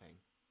everything.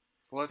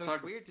 Well, let's so talk.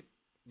 It's weird to,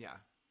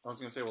 I was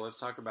going to say, well, let's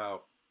talk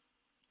about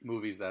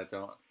movies that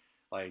don't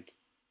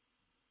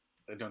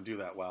do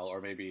that well, or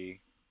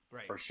maybe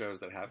or shows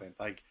that haven't.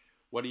 Like,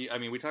 what do you? I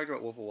mean, we talked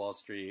about Wolf of Wall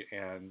Street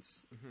and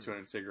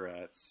 200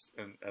 Cigarettes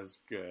and as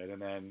good,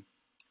 and then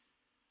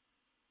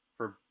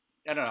for.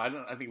 I don't know. I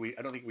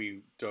don't think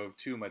we dove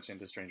too much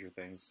into Stranger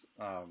Things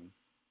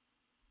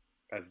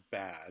as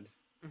bad.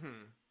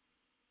 Mm-hmm.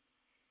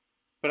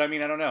 But I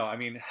mean, I don't know. I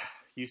mean,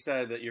 you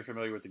said that you're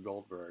familiar with the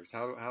Goldbergs.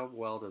 How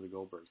well do the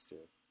Goldbergs do?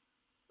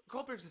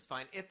 Goldbergs is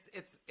fine.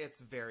 It's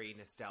very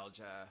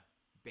nostalgia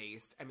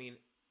based. I mean,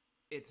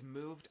 it's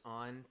moved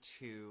on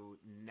to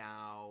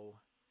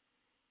now.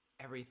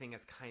 Everything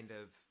is kind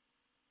of.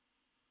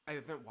 I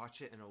haven't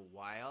watched it in a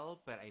while,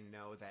 but I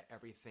know that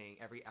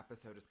every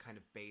episode is kind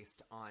of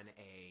based on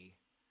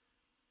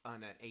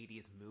an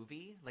 80s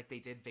movie. Like they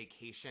did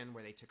Vacation,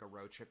 where they took a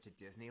road trip to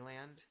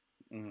Disneyland.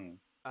 Mm-hmm.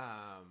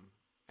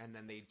 And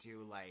then they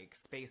do like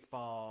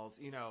Spaceballs,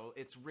 you know,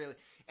 it's really,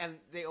 and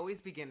they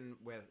always begin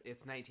with,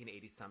 it's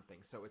 1980 something.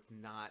 So it's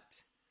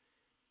not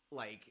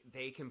like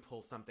they can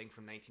pull something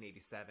from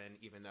 1987,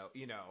 even though,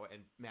 you know,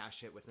 and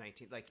mash it with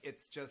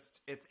it's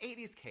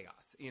 80s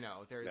chaos, you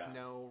know, there's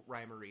no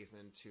rhyme or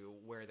reason to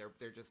where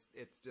they're just,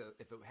 if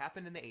it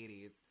happened in the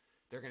 80s,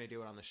 they're going to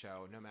do it on the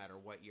show, no matter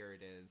what year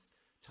it is.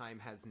 Time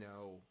has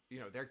no, you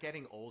know, they're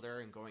getting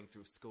older and going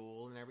through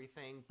school and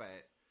everything,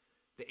 but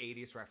the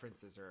 80s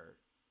references are,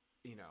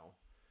 you know,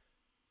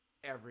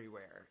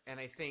 everywhere. And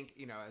I think,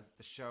 you know, as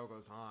the show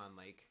goes on,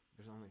 like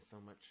there's only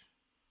so much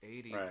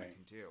 80s you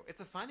can do.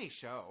 It's a funny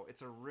show.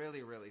 It's a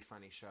really, really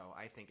funny show.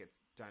 I think it's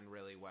done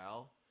really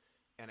well.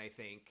 And I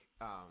think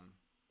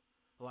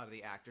a lot of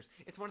the actors,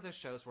 it's one of those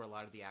shows where a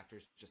lot of the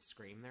actors just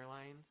scream their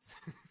lines.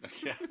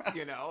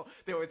 You know,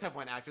 they always have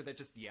one actor that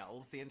just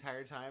yells the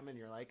entire time and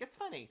you're like, it's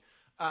funny.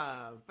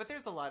 But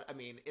there's a lot, I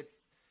mean, it's,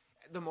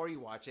 the more you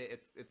watch it,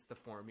 it's the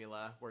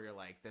formula where you're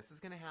like, this is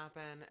going to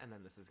happen, and then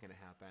this is going to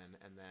happen,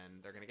 and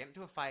then they're going to get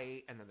into a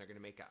fight, and then they're going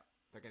to make up.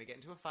 They're going to get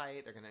into a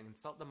fight, they're going to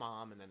insult the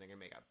mom, and then they're going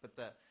to make up.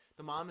 But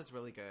the mom is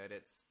really good.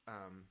 It's,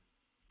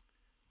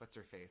 what's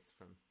her face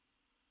from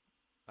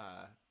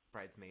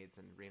Bridesmaids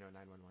and Reno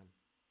 911?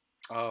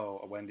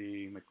 Oh,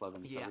 Wendy McLovin.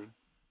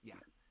 Yeah.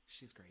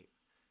 She's great.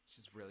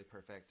 She's really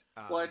perfect.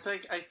 Well, it's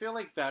like, I feel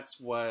like that's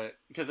what,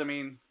 because I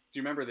mean, do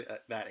you remember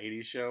that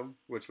 80s show,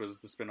 which was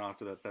the spin-off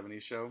to that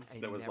 70s show? I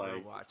that was never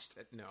watched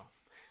it, no.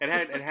 It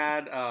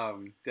had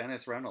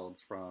Dennis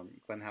Reynolds from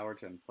Glenn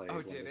Howerton played.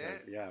 Oh, did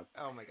it? Yeah.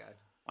 Oh, my God.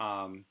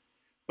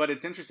 But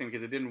it's interesting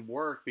because it didn't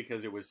work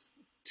because it was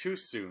too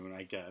soon,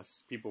 I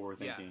guess, people were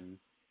thinking. Yeah.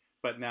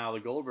 But now the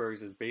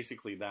Goldbergs is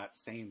basically that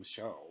same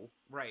show.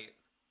 Right.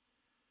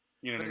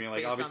 You know what I mean?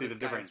 Like, obviously the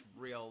different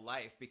real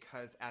life,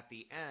 because at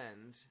the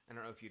end, I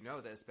don't know if you know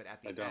this, but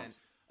at the end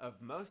of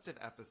most of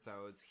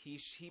episodes, he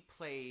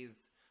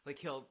plays,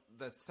 like,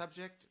 the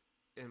subject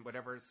in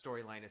whatever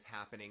storyline is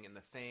happening in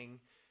the thing,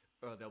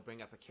 or they'll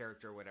bring up a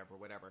character or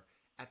whatever.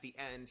 At the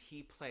end,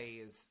 he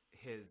plays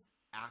his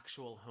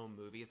actual home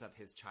movies of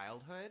his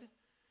childhood,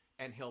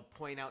 and he'll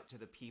point out to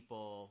the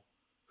people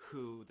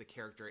who the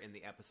character in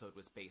the episode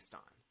was based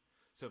on.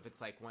 So if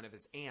it's like one of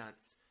his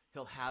aunts,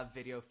 he'll have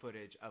video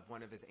footage of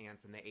one of his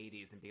aunts in the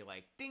 80s and be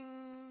like, ding,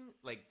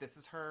 like, this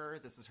is her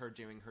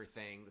doing her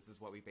thing, this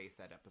is what we base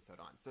that episode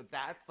on. So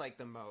that's like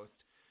the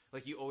most,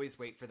 like, you always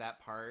wait for that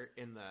part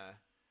in the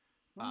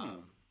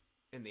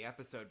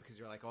episode, because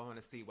you're like, oh, I want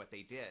to see what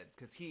they did,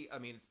 because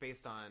it's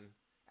based on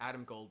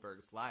Adam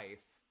Goldberg's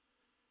life.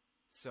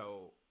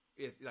 So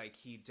it's like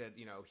he did,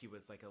 you know, he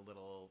was like a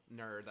little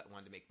nerd that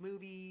wanted to make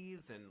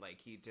movies, and like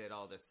he did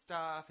all this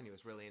stuff, and he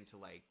was really into,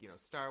 like, you know,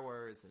 Star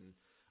Wars and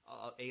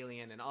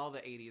Alien and all the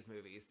 80s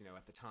movies, you know,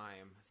 at the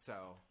time. So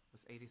it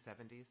was 80s,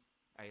 70s?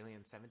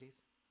 Alien 70s?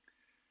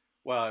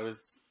 Well, it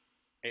was,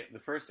 the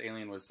first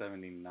Alien was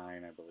 79,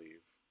 I believe,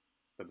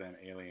 but then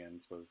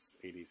Aliens was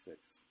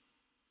 86.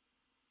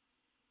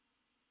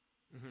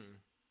 Mm-hmm.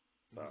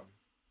 So,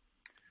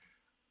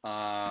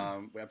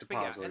 we have to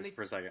pause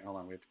for a second. Hold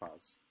on, we have to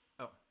pause.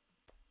 Oh.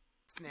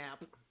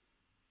 Snap.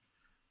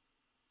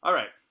 All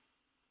right.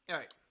 All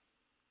right.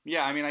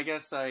 Yeah, I mean, I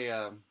guess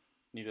I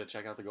need to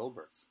check out the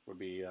Goldbergs, would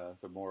be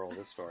the moral of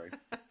this story.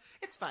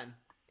 It's fun.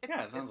 It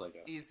sounds like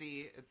it. It's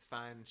easy. It's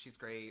fun. She's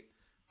great.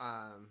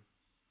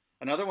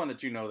 Another one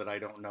that you know that I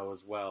don't know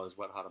as well is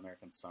Wet Hot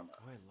American Summer.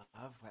 Oh,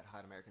 I love Wet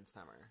Hot American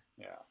Summer.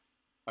 Yeah.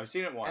 I've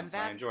seen it once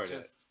and I enjoyed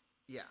it.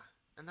 Yeah.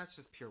 And that's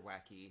just pure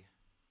wacky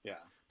Yeah.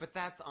 But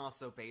that's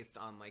also based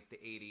on like the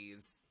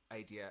 80s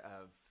idea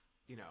of,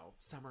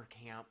 summer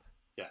camp.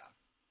 Yeah.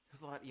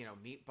 There's a lot,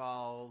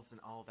 meatballs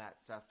and all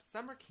that stuff.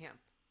 Summer camp,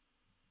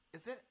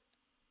 is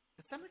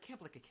summer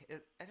camp like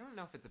I don't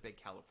know if it's a big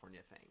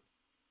California thing.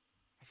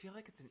 I feel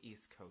like it's an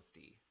East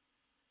Coasty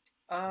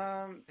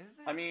thing. Is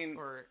it? I mean,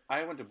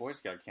 I went to Boy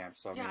Scout camp,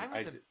 so I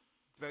went to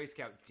Boy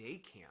Scout day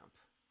camp,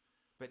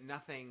 but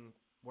nothing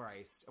where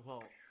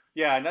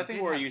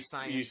nothing where you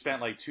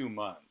spent like 2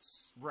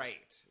 months.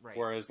 Right.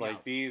 Whereas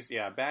like these,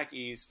 back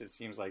east, it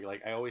seems like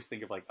I always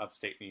think of like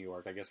upstate New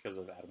York, I guess because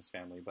of Addams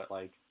Family, but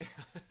like,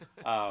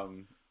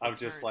 of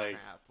just like,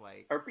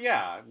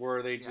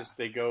 where they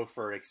they go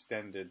for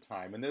extended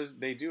time, and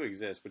they do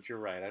exist, but you're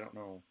right, I don't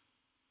know.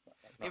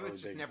 It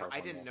was just never.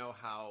 I didn't know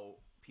how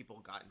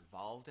people got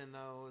involved in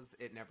those.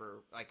 It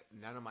never, like,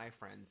 none of my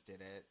friends did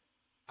it.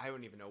 I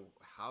don't even know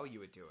how you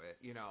would do it.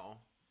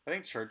 I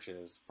think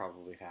churches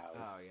probably have.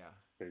 Oh yeah.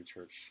 Big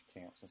church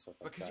camps and stuff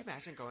like that. But could you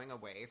imagine going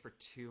away for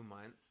 2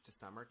 months to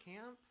summer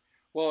camp?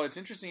 Well, it's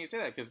interesting you say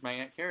that because my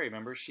Aunt Carrie,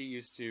 remember, she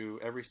used to,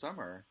 every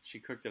summer, she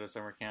cooked at a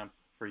summer camp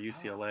for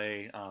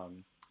UCLA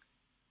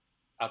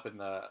up in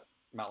the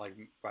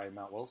by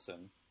Mount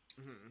Wilson.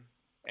 Mm-hmm.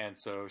 And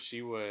so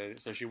she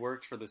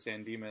worked for the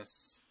San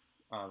Dimas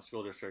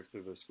school district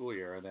through the school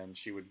year, and then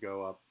she would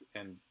go up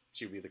and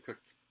she would be the cook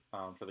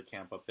for the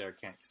camp up there,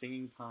 Camp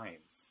Singing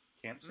Pines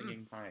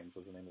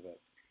was the name of it.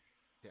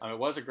 Yeah. It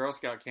was a Girl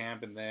Scout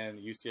camp, and then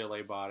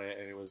UCLA bought it,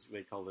 and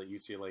they called it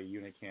UCLA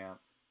Unicamp.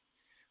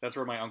 That's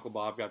where my Uncle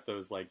Bob got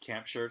those like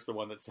camp shirts. The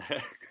one that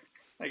said,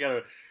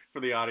 for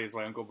the audience,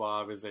 my Uncle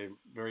Bob is a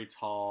very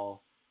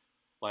tall,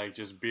 like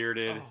just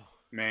bearded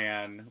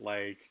man.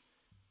 Like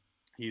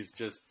he's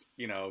just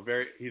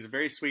he's a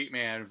very sweet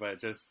man,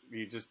 but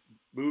he just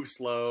moves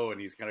slow, and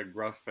he's kind of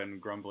gruff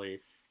and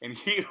grumbly. And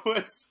he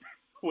was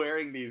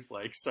wearing these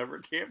like summer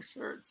camp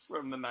shirts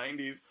from the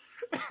 90s,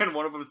 and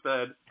one of them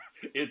said,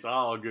 "It's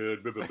all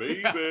good,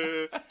 baby."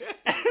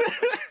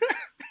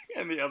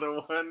 And the other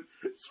one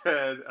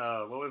said,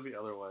 what was the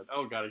other one?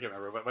 Oh god, I can't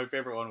remember, but my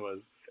favorite one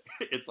was,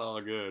 "It's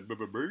all good,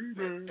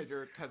 baby." And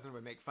your cousin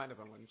would make fun of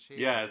him, wouldn't she?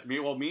 Yes,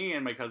 me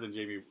and my cousin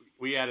Jamie,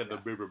 we added the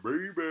baby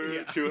to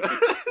it. Shut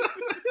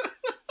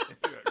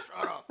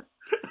up.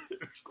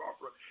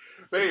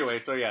 But anyway,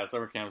 so yeah,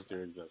 summer camps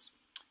do exist.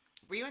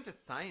 We went to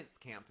science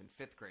camp in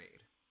 5th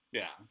grade.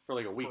 Yeah, for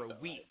like a week.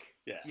 Week.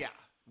 Right? Yeah,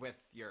 with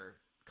your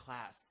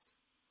class.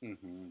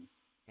 Mm-hmm.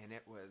 And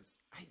it was,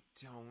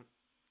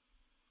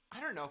 I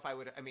don't know if I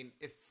would,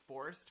 if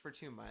forced for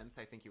 2 months,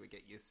 I think you would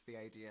get used to the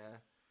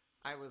idea.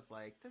 I was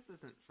like, this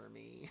isn't for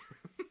me.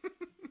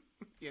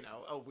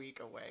 A week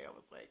away, I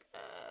was like,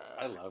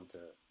 I loved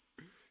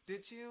it.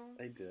 Did you?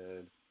 I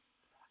did.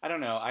 I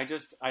don't know. I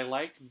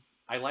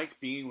liked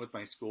being with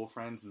my school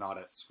friends, not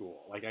at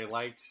school. Like I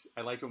liked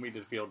when we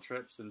did field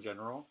trips in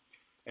general.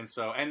 And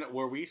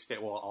where we stayed,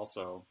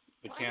 also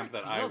the camp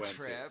that I went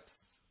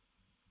trips.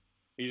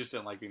 to. You just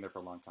didn't like being there for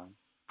a long time?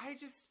 I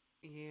just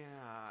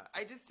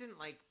didn't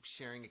like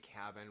sharing a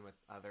cabin with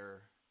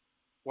other.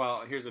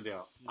 Well, here's the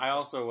deal. I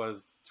also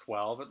was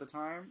 12 at the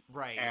time.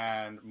 Right.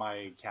 And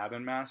my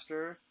cabin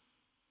master,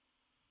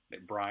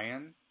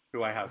 Brian,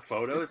 who I have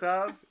photos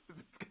of.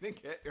 Is this going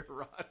to get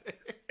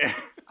erotic?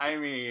 I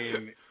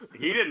mean,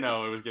 he didn't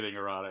know it was getting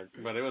erotic,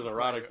 but it was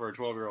erotic for a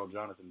 12-year-old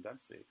Jonathan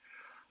Dempsey.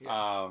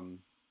 Yeah.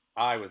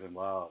 I was in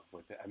love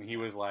with it. I mean, he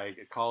was like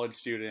a college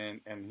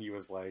student, and he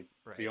was like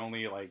the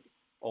only like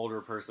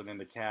older person in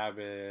the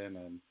cabin.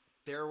 And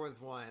there was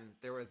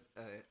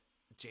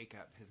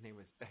Jacob. His name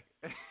was.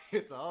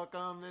 It's all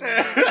coming.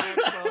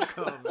 It's all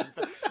coming.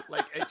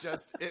 Like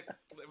it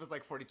was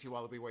like 42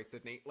 Wallaby Way,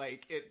 Sydney.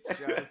 Like it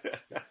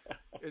just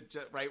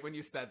right when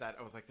you said that,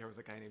 I was like, there was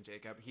a guy named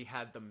Jacob. He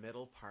had the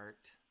middle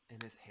part in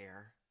his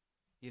hair.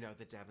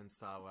 The Devon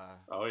Sawa.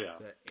 Oh, yeah.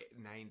 The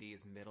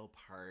 90s middle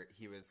part.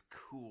 He was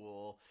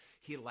cool.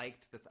 He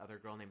liked this other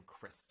girl named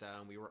Krista,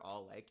 and we were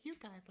all like, you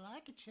guys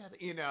like each other.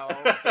 Being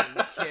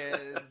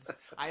kids.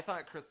 I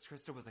thought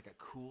Krista was like a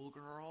cool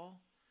girl.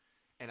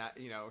 And,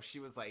 she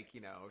was like,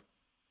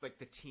 like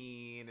the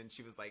teen, and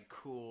she was like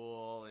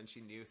cool, and she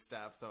knew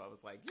stuff. So I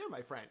was like, you're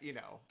my friend.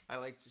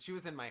 She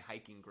was in my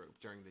hiking group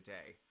during the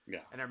day.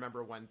 Yeah. And I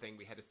remember one thing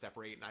we had to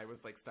separate, and I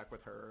was like stuck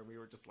with her, and we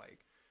were just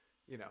like,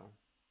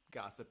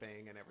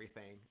 gossiping and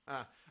everything.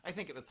 I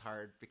think it was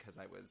hard because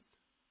I was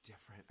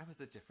different. I was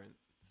a different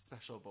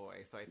special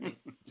boy. So I think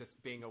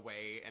just being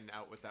away and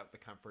out without the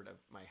comfort of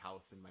my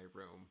house and my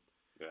room.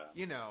 Yeah.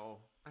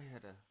 I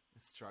had a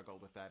struggle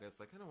with that. It was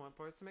like, I don't want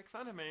boys to make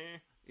fun of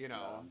me,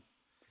 Yeah.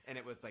 And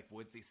it was like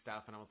woodsy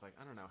stuff. And I was like,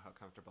 I don't know how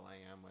comfortable I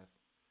am with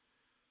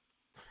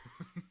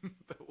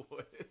the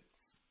woods.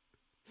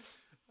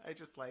 I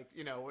just liked,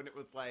 when it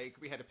was like,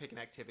 we had to pick an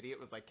activity, it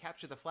was like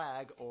capture the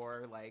flag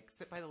or like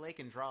sit by the lake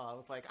and draw. I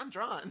was like, I'm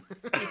drawn.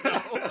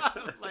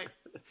 Like,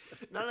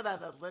 none of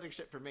that athletic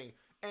shit for me.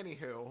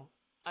 Anywho,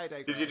 I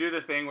digress. Did you do the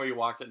thing where you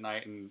walked at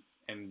night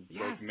and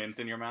broke mints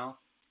in your mouth?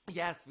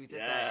 Yes, we did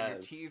that. And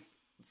your teeth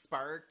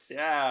sparked.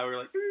 Yeah, we were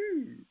like,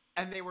 ooh.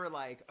 And they were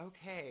like,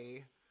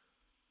 okay,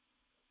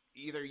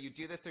 either you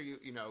do this or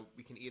you know,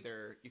 you can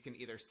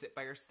either sit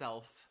by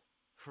yourself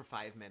for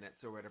 5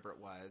 minutes or whatever it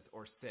was,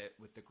 or sit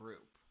with the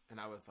group. And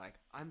I was like,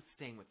 I'm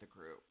staying with the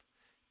group.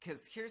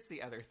 Because here's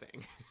the other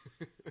thing.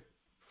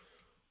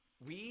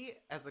 We,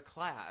 as a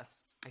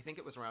class, I think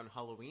it was around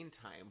Halloween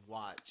time,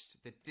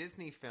 watched the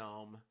Disney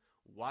film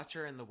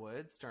Watcher in the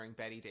Woods starring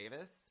Bette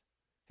Davis.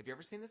 Have you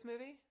ever seen this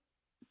movie?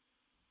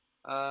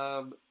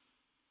 I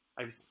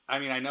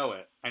mean, I know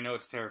it. I know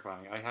it's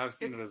terrifying. I have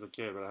seen it as a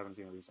kid, but I haven't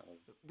seen it recently.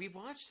 We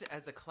watched it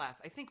as a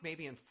class. I think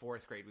maybe in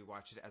 4th grade we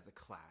watched it as a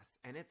class.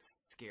 And it's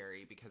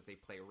scary because they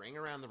play Ring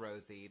Around the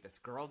Rosie. This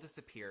girl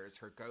disappears.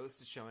 Her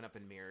ghost is showing up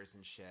in mirrors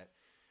and shit.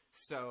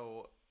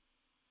 So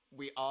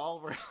we all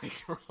were like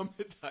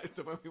traumatized.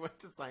 So when we went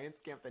to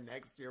science camp the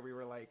next year, we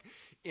were like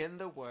in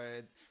the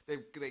woods.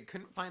 They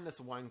couldn't find this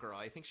one girl.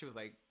 I think she was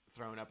like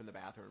thrown up in the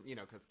bathroom, you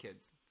know, because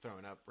kids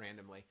throwing up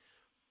randomly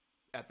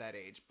at that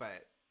age.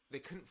 But they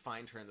couldn't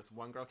find her, and this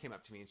one girl came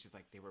up to me and she's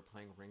like, they were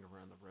playing Ring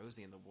Around the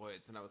Rosie in the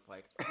woods. And I was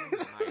like, oh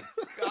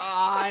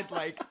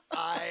my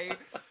God.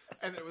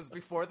 And it was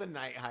before the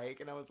night hike,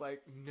 and I was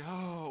like,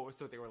 no.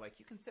 So they were like,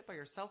 you can sit by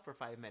yourself for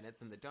 5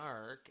 minutes in the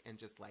dark and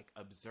just like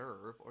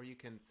observe, or you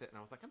can sit. And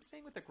I was like, I'm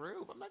staying with the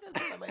group. I'm not going to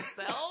sit by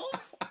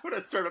myself. I'm going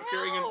to start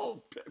appearing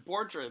in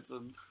portraits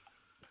and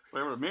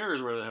whatever the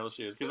mirrors where the hell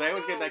she is. Because I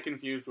always get that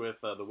confused with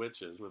the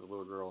witches, with the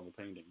little girl in the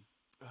painting.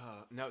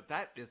 No,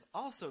 that is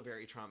also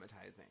very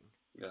traumatizing.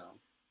 Yeah.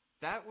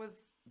 That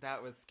was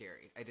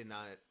scary. I did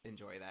not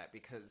enjoy that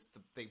because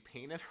they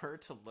painted her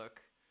to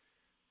look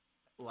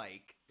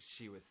like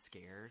she was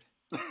scared.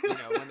 You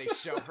know, when they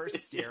show her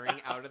staring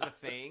out of the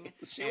thing.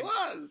 She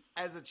was.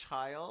 As a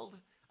child,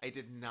 I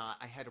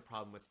had a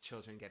problem with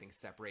children getting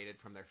separated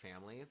from their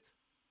families.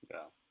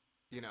 Yeah.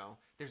 You know,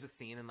 there's a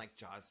scene in like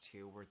Jaws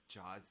 2 where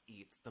Jaws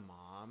eats the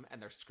mom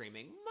and they're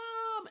screaming,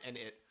 Mom! And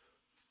it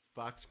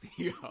fucked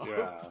me up.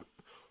 Yeah.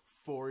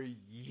 For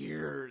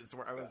years,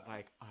 where I was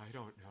like, I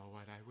don't know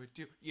what I would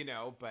do, you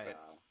know, but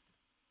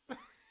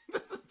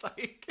this is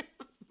like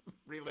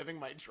reliving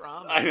my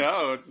trauma. I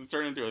know, it's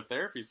turned into a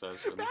therapy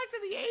session. Back to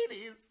the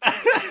 80s.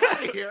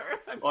 Out of here.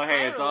 Well,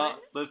 hey, it's all,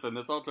 listen,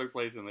 this all took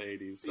place in the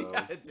 80s, so.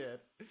 Yeah, it did.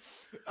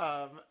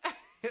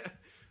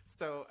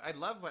 So I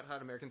love Wet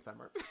Hot American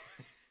Summer.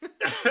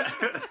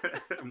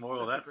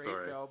 Moral of that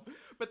story. Film,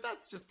 but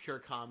that's just pure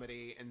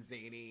comedy and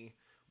zany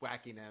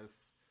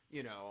wackiness.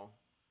 You know,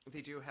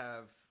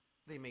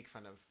 they make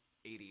fun of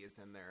 80s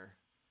and their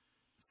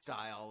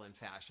style and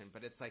fashion,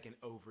 but it's like an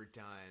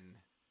overdone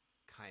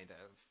kind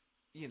of,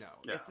 you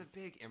know, It's a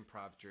big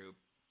improv troupe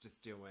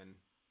just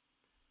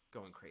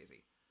going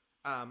crazy.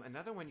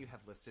 Another one you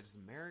have listed is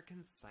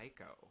American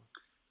Psycho.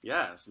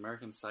 Yes,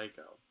 American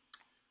Psycho,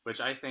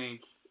 which I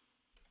think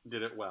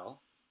did it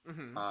well.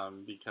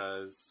 Mm-hmm.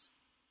 Because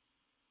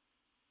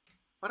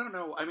I don't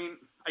know. I mean,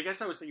 I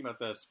guess I was thinking about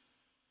this.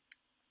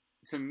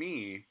 To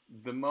me,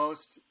 the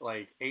most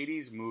like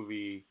 80s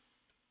movie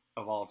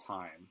of all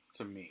time,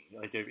 to me,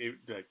 like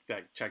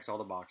that checks all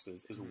the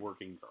boxes, is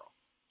Working Girl.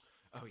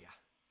 Oh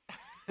yeah.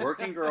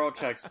 Working Girl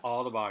checks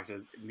all the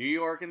boxes. New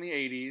York in the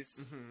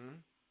 80s.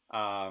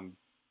 Mm-hmm.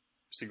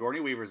 Sigourney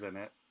Weaver's in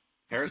it.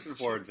 Harrison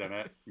Ford's in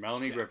it.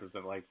 Melanie Griffith's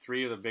in it. Like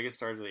 3 of the biggest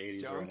stars of the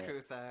 80s are in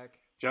it.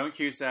 Joan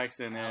Cusack's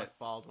in Alec it.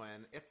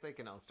 Baldwin. It's like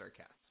an all-star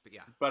cast, but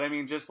yeah. But I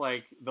mean, just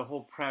like the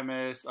whole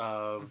premise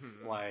of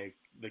like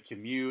the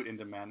commute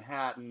into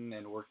Manhattan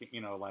and working, you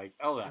know, like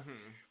all that.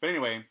 Mm-hmm. But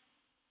anyway,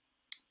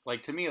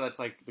 like to me, that's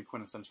like the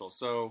quintessential.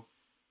 So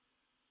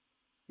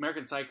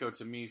American Psycho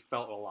to me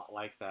felt a lot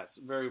like that. It's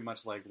very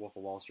much like Wolf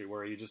of Wall Street,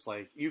 where you just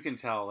like, you can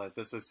tell that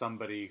this is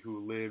somebody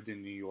who lived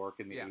in New York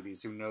in the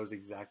 80s, who knows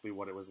exactly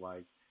what it was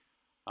like.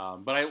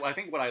 But I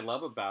think what I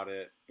love about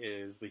it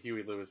is the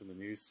Huey Lewis in the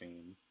news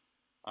scene.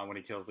 When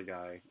he kills the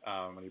guy,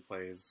 when he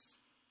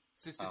plays...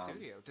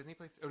 Studio. Doesn't he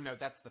play... Oh, no,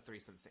 that's the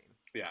threesome scene.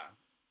 Yeah.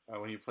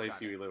 When he plays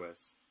Huey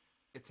Lewis.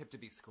 It's Hip to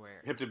Be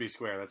Square. Hip to Be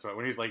Square, that's right.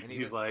 When he's like,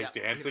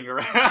 dancing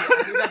around.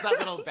 He does that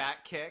little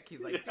back kick. He's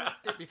like...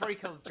 Before he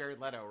kills Jared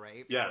Leto,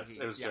 right? Yes,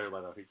 it was Jared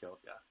Leto he killed,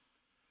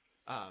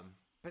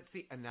 But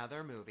see,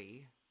 another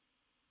movie...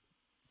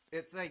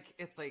 It's like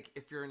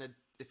if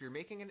you're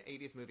making an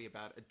 80s movie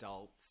about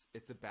adults,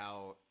 it's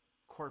about...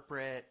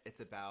 corporate, it's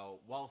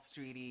about Wall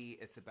Streety,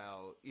 it's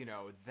about, you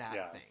know,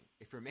 that thing.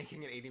 If you're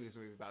making an 80s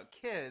movie about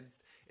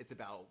kids, it's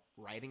about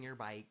riding your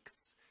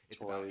bikes,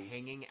 it's about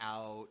hanging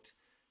out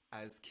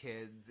as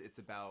kids, it's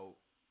about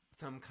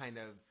some kind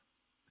of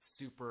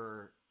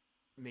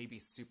maybe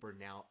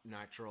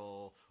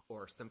supernatural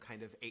or some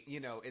kind of, you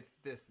know, it's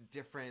this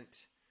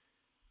different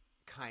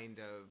kind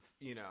of,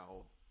 you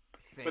know,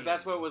 thing. But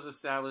that's what was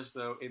established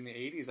though in the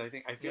 80s.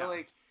 I feel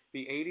like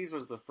the 80s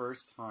was the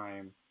first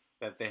time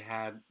that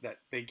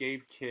they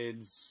gave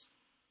kids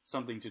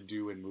something to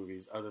do in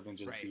movies other than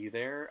just be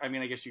there. I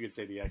mean, I guess you could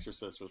say The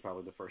Exorcist was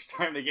probably the first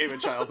time they gave a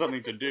child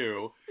something to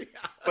do.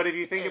 But if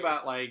you think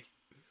about like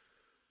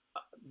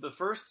the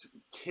first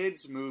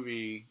kids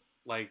movie,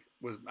 like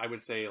was, I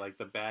would say like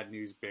the Bad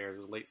News Bears,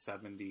 was late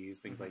 70s,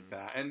 things like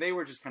that. And they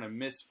were just kind of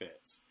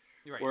misfits.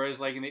 Right. Whereas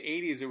like in the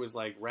 80s, it was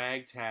like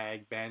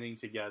ragtag banding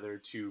together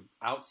to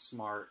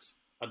outsmart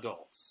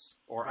adults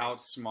or Right.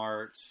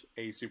 outsmart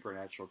a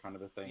supernatural kind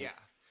of a thing. Yeah.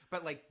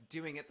 But like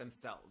doing it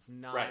themselves,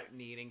 not Right.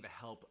 needing the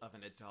help of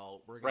an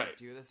adult. We're going Right.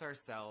 to do this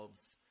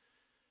ourselves.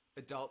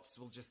 Adults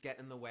will just get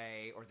in the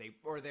way, or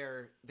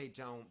they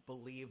don't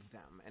believe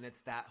them. And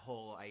it's that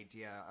whole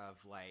idea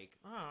of like,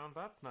 oh,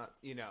 that's not,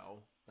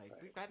 like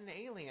Right. we've got an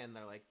alien.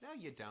 They're like, no,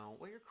 you don't.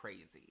 Well, you're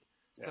crazy.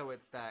 Yeah. So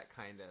it's that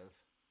kind of,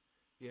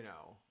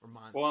 or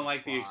Monster Well, and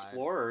like the Squad.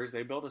 Explorers,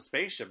 they built a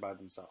spaceship by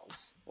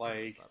themselves. I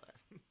never Like, saw that.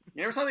 you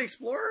never saw the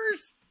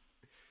Explorers?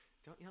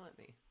 Don't yell at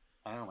me.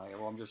 I don't know.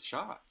 Well, I'm just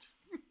shocked.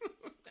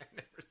 I've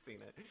never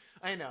seen it.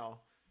 I know.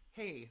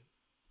 Hey,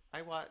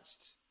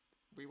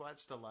 we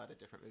watched a lot of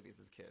different movies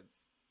as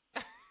kids.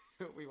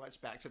 We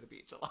watched Back to the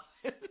Beach a lot.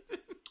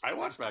 I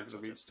watched Back to the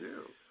Beach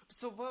too.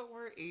 So what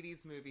were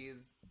 80s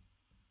movies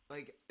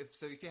like? If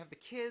you have the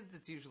kids,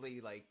 it's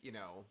usually like,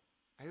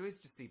 I always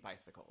just see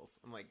bicycles.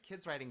 I'm like,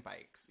 kids riding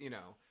bikes,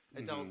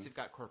 adults, you've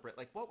got corporate.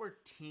 Like, what were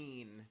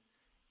teen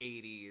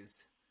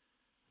 80s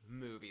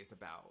movies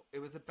about? It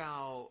was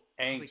about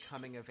probably Angst.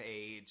 coming of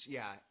age.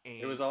 Yeah,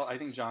 angst. It was all, I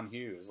think, John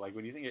Hughes. Like,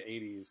 when you think of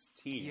 80s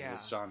teens, Yeah.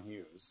 it's John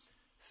Hughes.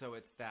 So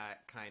it's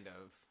that kind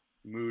of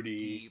Moody.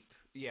 deep,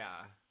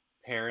 yeah.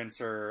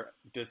 Parents are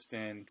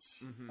distant.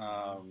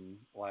 Mhm.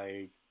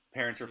 Like,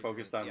 parents are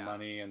focused on Yeah.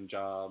 money and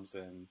jobs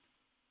and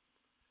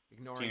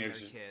Ignoring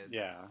teenagers. their kids.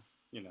 Yeah.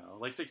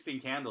 Like 16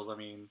 Candles, I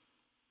mean,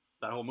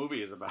 that whole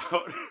movie is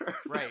about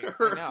Right,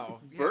 her I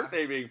know. Yeah.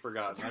 birthday being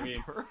forgotten. It's I her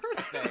mean,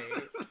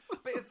 birthday.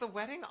 But is the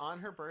wedding on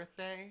her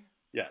birthday?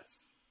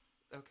 yes.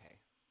 Okay.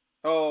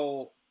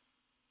 Oh,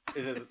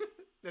 is it?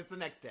 It's the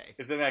next day.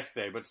 It's the next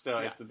day, but still,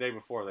 Yeah. it's the day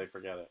before they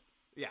forget it.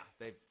 Yeah,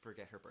 they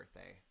forget her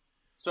birthday.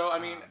 So, I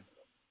mean, Um,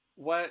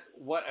 what?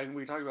 And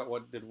we talked about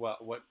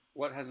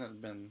what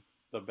hasn't been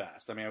the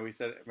best. I mean, we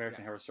said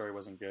American Yeah. Horror Story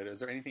wasn't good. Is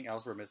there anything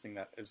else we're missing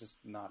that has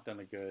just not done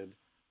a good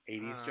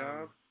 80s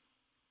job?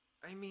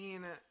 I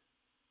mean,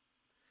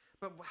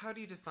 but how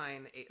do you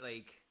define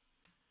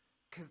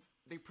because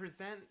they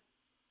present,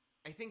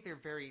 I think they're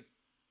very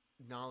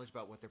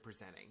knowledgeable about what they're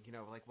presenting.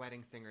 Like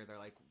Wedding Singer, they're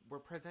like, we're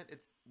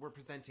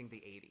presenting the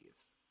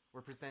 80s.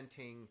 We're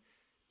presenting,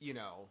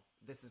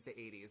 this is the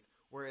 80s.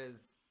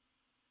 Whereas,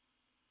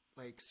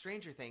 like,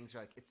 Stranger Things,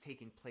 you're like, it's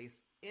taking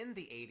place in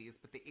the 80s,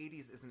 but the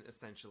 80s isn't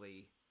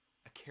essentially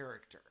a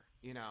character,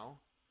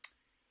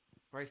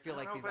 Where I feel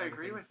like these I other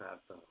agree things, with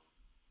that, though.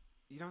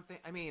 you don't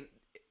think? I mean,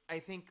 I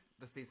think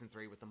the season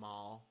 3 with the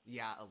mall,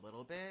 yeah, a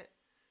little bit.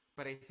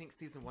 But I think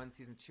season 1,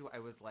 season 2, I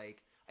was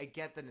like, I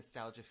get the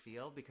nostalgia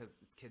feel because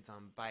it's kids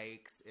on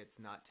bikes. It's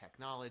not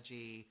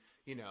technology.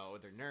 They're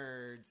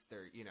nerds.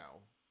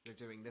 They're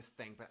doing this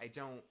thing. But I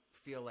don't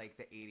feel like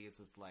the 80s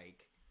was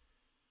like,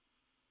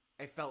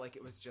 I felt like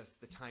it was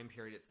just the time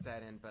period it's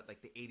set in. But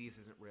like the 80s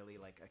isn't really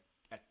like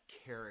a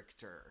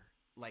character.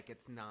 Like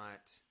it's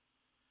not,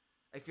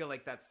 I feel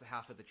like that's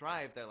half of the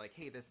drive. They're like,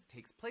 hey, this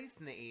takes place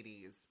in the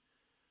 80s.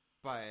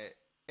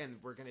 And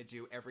we're going to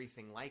do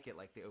everything like it.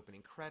 Like the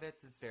opening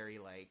credits is very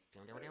like,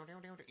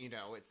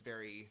 it's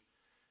very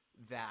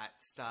that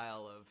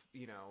style of,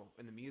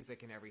 and the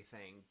music and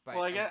everything. But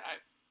Well,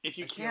 if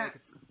you I feel can't... like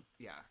it's,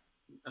 yeah.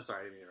 I'm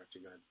sorry, I didn't interrupt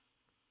you. Go ahead.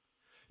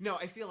 No,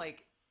 I feel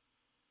like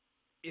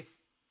if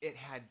it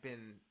had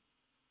been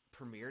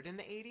premiered in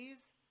the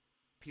 80s,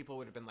 people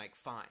would have been like,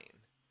 fine.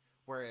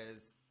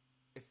 Whereas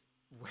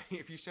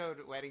if you showed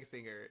Wedding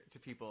Singer to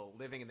people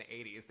living in the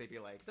 80s, they'd be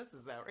like, this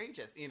is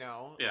outrageous,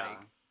 Yeah. Like,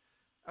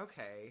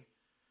 okay.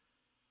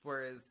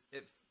 Whereas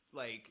if,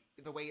 like,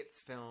 the way it's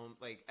filmed,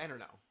 like, I don't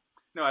know.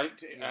 No,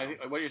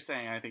 what you're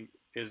saying, I think,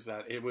 is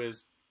that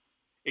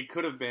it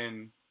could have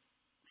been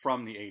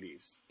from the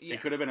 80s. Yeah.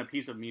 It could have been a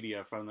piece of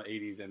media from the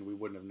 80s, and we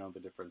wouldn't have known the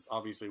difference.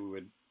 Obviously,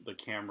 the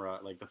camera,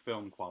 like, the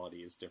film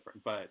quality is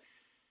different, but,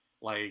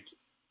 like...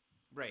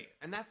 Right.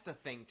 And that's the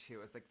thing,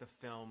 too, is, like, the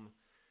film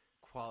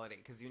quality.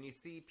 Because when you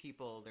see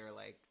people, they're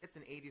like, it's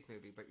an 80s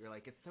movie, but you're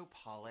like, it's so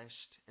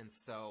polished and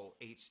so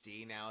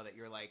HD now that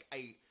you're like,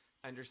 I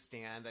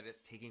understand that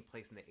it's taking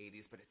place in the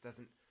 80s, but it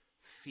doesn't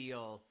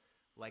feel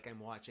like I'm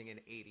watching an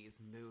 80s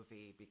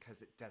movie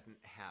because it doesn't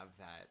have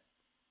that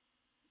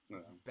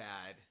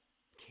bad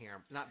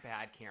not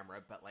bad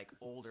camera, but like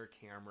older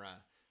camera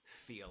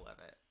feel of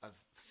it, of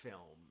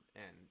film,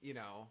 and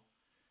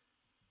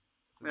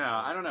So Yeah,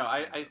 I don't know.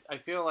 I I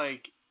feel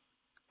like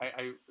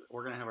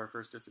we're gonna have our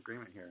first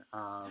disagreement here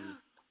on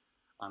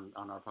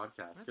our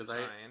podcast because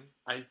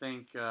I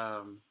think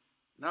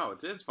no,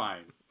 it is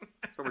fine.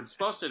 That's what we're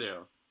supposed to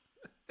do.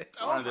 It's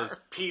None over. of this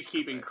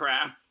peacekeeping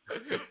crap.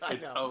 I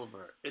It's know.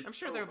 over. I'm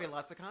sure there will be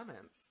lots of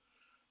comments.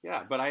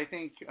 Yeah, but I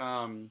think the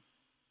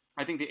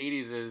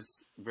 80s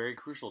is very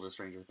crucial to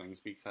Stranger Things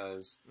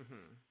because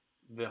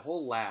the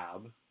whole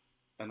lab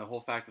and the whole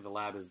fact that the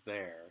lab is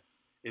there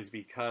is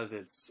because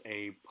it's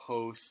a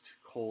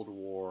post-Cold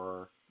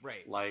War,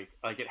 Right. like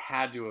it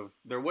had to have,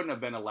 there wouldn't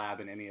have been a lab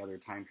in any other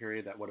time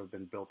period that would have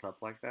been built up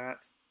like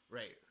that.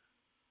 Right.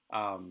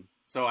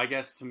 So I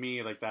guess to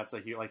me, like, that's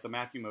like the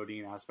Matthew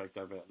Modine aspect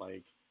of it,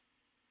 like,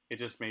 it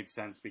just made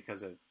sense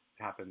because it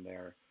happened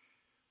there.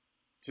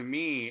 To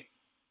me,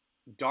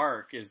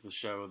 Dark is the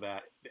show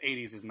that the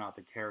 80s is not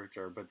the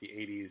character, but the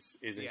 80s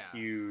is a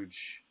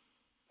huge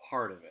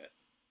part of it.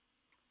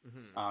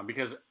 Mm-hmm.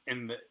 Because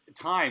in the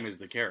time is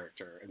the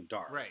character in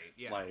Dark, right?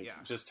 Yeah, like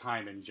just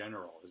time in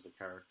general is the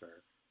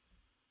character.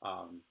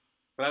 But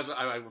that's what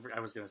I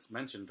was going to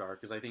mention Dark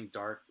because I think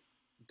Dark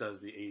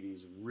does the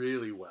 80s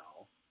really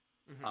well,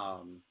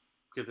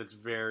 because it's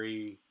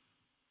very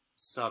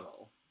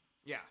subtle.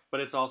 Yeah, but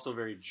it's also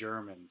very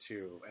German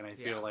too, and I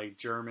feel like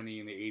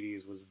Germany in the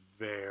 80s was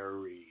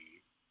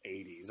very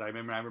 80s. I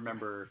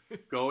remember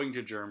going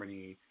to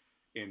Germany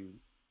in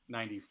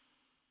 90.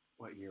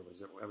 What year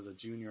was it? I was a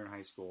junior in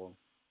high school,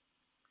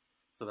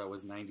 so that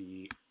was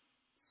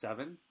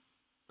 97.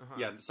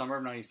 Yeah, summer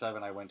of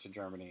 97. I went to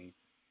Germany,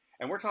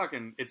 and we're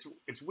talking. It's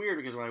weird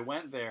because when I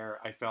went there,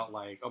 I felt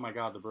like, oh my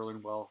god, the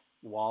Berlin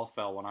Wall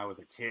fell when I was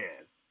a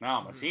kid. Now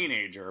I'm a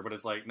teenager, but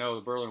it's like, no,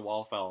 the Berlin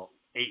Wall fell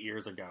 8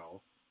 years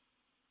ago.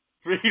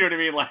 You know what I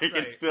mean? Like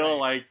it's still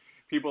like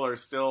people are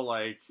still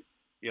like,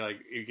 like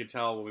you could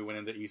tell when we went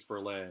into East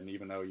Berlin,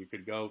 even though you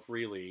could go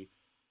freely,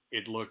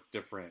 it looked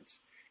different.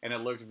 And it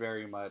looked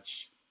very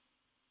much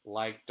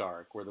like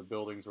Dark, where the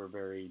buildings were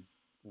very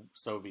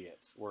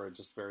Soviet, were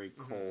just very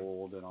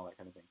cold and all that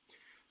kind of thing.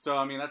 So,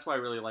 I mean, that's what I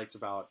really liked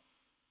about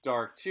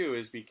Dark, too,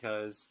 is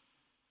because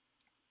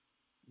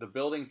the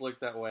buildings looked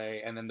that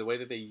way, and then the way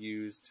that they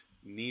used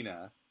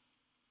Nina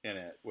in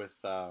it with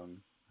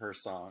her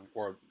song,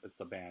 or it's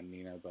the band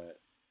Nina,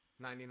 but...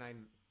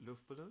 99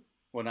 Luftballon?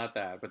 Well, not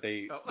that, but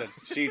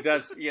she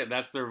does,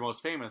 that's their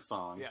most famous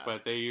song,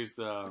 but they used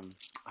the,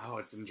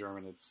 it's in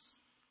German,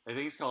 I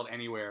think it's called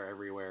Anywhere,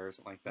 Everywhere, or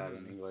something like that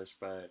in English,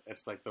 but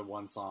it's like the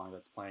one song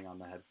that's playing on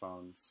the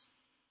headphones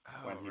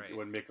when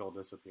Mikkel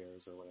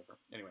disappears or whatever.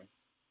 Anyway.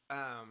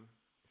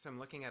 So I'm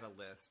looking at a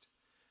list.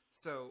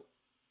 So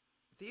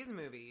these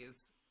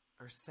movies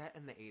are set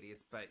in the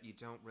 80s, but you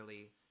don't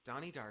really...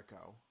 Donnie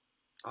Darko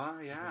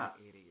is in the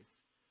 80s.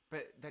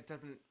 But that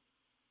doesn't...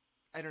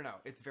 I don't know.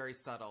 It's very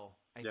subtle,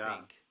 I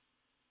think.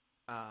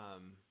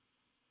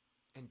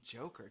 And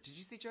Joker. Did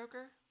you see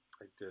Joker?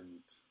 I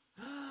didn't.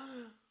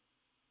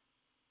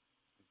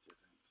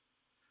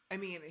 I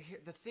mean,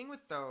 the thing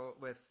with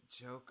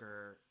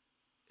Joker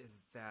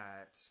is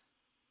that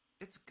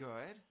it's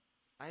good.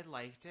 I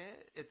liked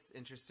it. It's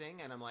interesting,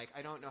 and I'm like,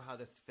 I don't know how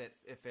this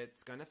fits. If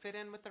it's gonna fit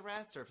in with the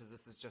rest, or if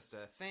this is just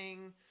a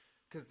thing,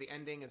 because the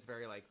ending is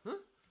very like, huh?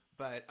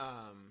 But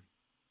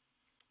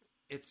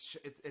it's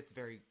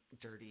very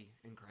dirty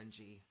and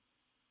grungy,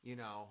 you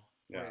know.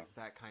 Where it's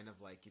that kind of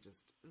like you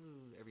just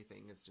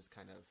everything is just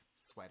kind of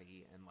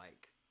sweaty and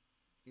like,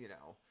 you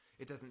know,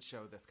 it doesn't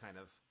show this kind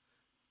of.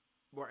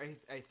 Where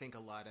I think a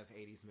lot of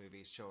 80s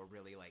movies show a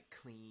really, like,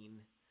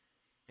 clean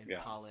and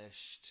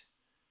polished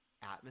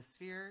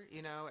atmosphere,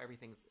 you know?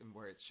 Everything's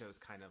where it shows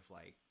kind of,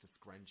 like, this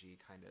grungy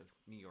kind of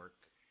New York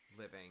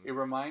living. It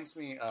reminds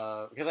me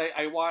of... Because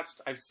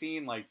I've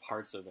seen, like,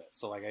 parts of it.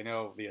 So, like, I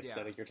know the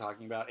aesthetic you're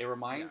talking about. It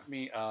reminds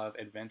me of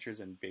Adventures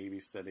in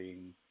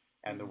Babysitting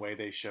and the way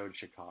they showed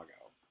Chicago.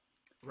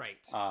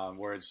 Right.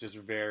 Where it's just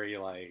very,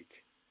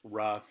 like,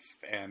 rough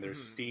and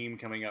there's steam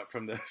coming up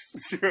from the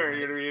sewer,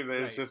 you know what I mean? But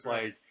it's just,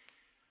 like...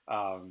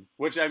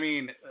 which, I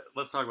mean,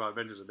 let's talk about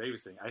Adventures in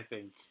Babysitting. I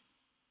think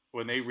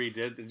when they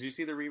redid... Did you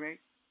see the remake?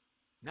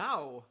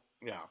 No.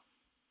 Yeah.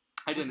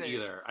 I didn't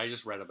either. I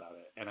just read about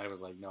it, and I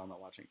was like, no, I'm not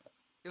watching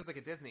this. It was like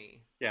a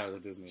Disney... Yeah, it was a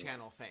Disney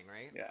Channel thing,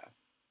 right? Yeah.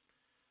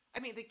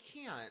 I mean, they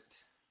can't...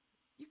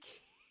 You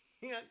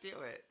can't do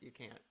it. You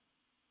can't.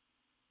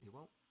 You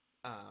won't.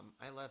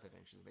 I love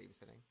Adventures in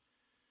Babysitting.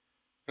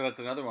 But that's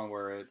another one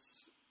where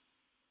it's...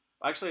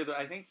 Actually,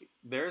 I think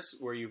there's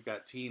where you've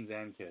got teens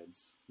and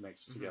kids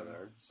mixed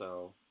together.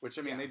 So, which,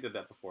 I mean, they did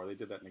that before. They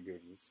did that in the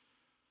Goonies.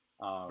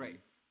 Right.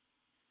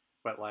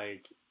 But,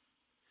 like...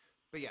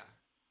 But, yeah.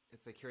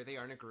 It's like, here they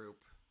are in a group.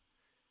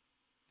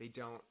 They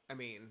don't... I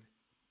mean...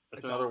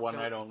 It's another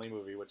one-night-only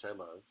movie, which I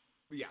love.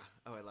 Yeah.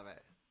 Oh, I love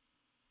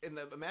it. In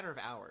a matter of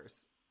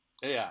hours.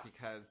 Yeah.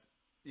 Because,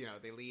 you know,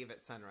 they leave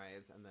at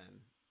sunrise and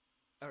then...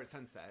 Or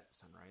sunset.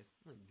 Sunrise.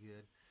 Oh,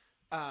 good.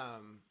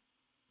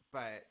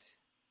 But...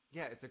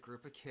 Yeah, it's a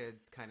group of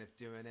kids kind of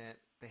doing it.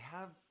 They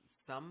have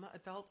some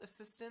adult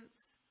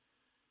assistance,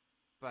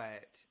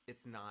 but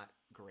it's not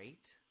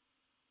great.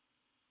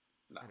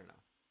 No. I don't know.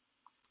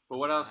 But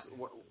what else?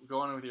 Go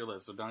on with your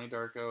list. So Donnie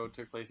Darko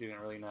took place. You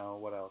didn't really know.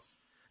 What else?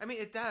 I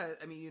mean, it does.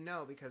 I mean, you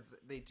know, because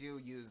they do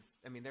use...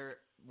 I mean, they're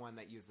one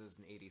that uses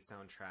an 80s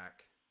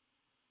soundtrack.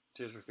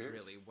 Tears for Fears?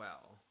 Really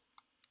well.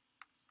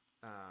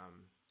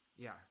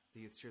 Yeah,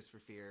 they use Tears for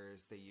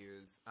Fears. They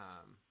use...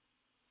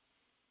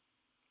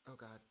 oh,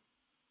 God.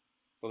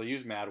 Well, they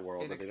use Mad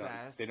World, but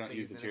they don't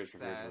use the Tears for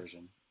Fears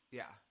version.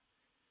 Yeah.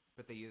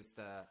 But they use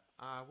the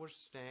I was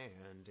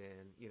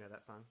standing, you know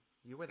that song?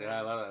 You were there. Yeah,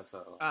 I love that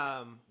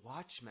song.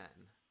 Watchmen.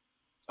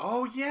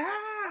 Oh,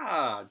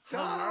 yeah!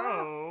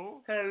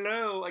 Hello!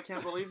 Hello! I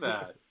can't believe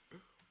that.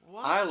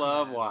 I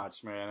love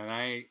Watchmen, and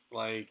I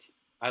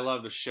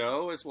love the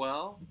show as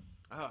well.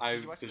 Oh,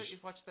 did you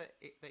watch the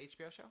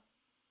HBO show?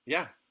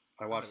 Yeah.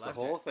 I watched the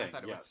whole thing. I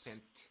thought it was yes,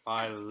 fantastic.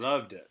 I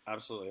loved it.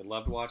 Absolutely, I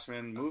loved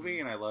Watchmen movie,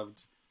 and I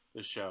loved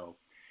the show.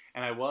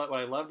 And what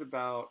I loved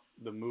about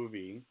the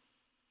movie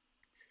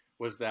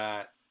was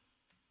that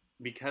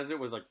because it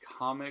was a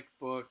comic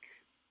book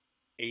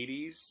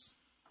 80s,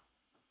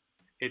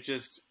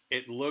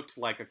 it looked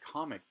like a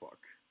comic book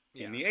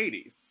in the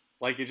 80s.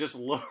 Like it just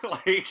looked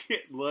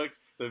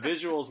the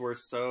visuals were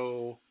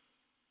so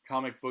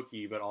comic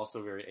booky, but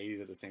also very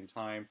 80s at the same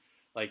time.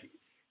 Like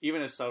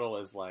even as subtle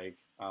as like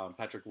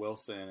Patrick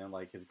Wilson and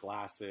like his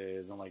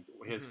glasses and like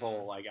his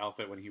whole like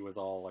outfit when he was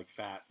all like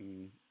fat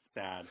and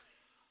sad.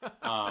 You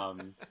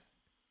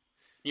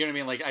know what I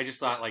mean? Like I just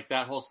thought like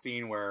that whole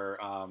scene where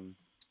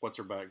what's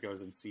her butt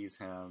goes and sees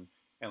him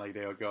and like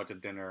they would go out to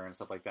dinner and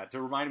stuff like that.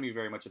 To remind me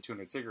very much of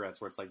 200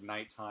 Cigarettes, where it's like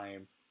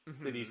nighttime,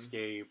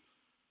 cityscape,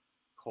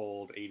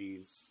 cold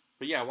 80s.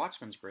 But yeah,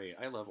 Watchmen's great.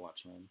 I love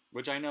Watchmen,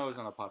 which I know is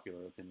an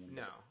unpopular opinion.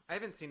 No, I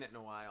haven't seen it in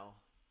a while.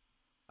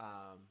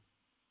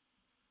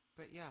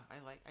 But yeah,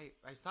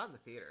 I saw it in the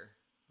theater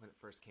when it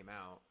first came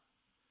out.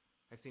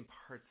 I've seen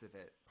parts of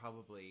it.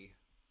 Probably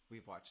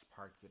we've watched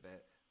parts of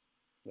it.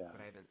 Yeah.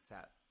 But I haven't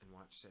sat and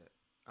watched it.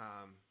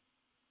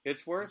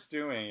 It's worth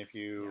doing if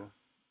you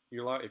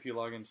log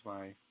into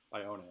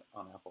I own it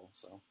on Apple,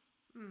 so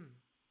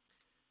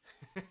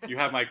you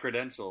have my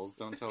credentials.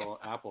 Don't tell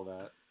Apple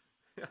that.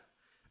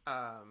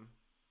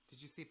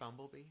 Did you see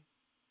Bumblebee?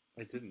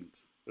 I didn't.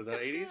 Was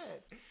that 80s?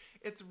 Good.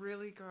 It's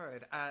really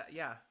good.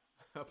 Yeah.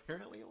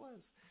 Apparently it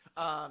was.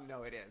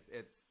 No, it is.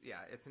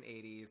 It's an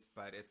 80s,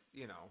 but it's,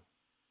 you know.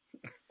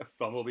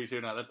 Bumblebee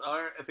tuna. That's all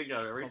I think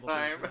of every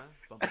time.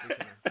 Bumblebee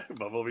tuna.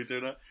 Bumblebee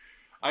tuna.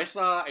 I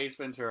saw Ace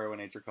Ventura: When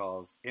Nature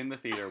Calls in the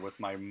theater with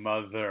my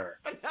mother.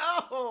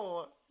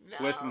 No.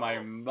 With my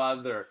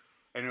mother.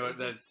 And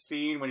that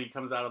scene when he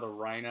comes out of the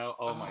rhino.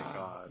 Oh my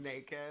god.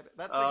 Naked.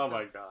 That's like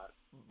my god.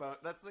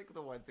 But that's like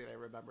the one scene I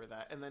remember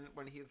that. And then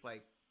when he's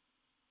like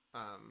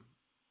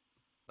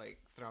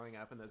throwing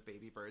up in those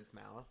baby birds'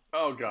 mouth.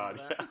 Oh god.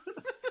 Yeah.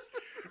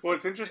 Well,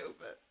 it's interesting.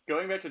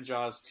 Going back to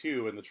Jaws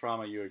 2 and the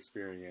trauma you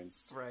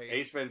experienced, right.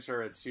 Ace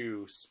Ventura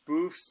 2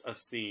 spoofs a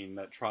scene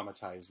that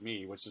traumatized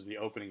me, which is the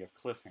opening of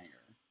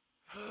Cliffhanger.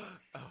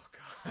 Oh,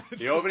 God.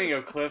 The opening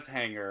of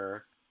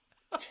Cliffhanger,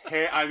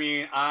 I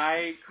mean,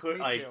 I could,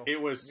 like,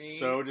 it was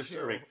so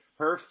disturbing. Too.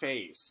 Her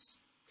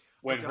face,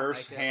 when her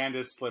hand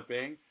is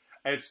slipping,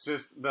 it's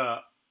just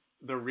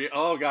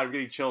oh god, I'm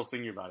getting chills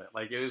thinking about it.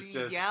 Like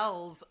she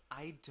yells,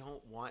 "I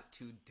don't want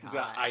to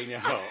die." I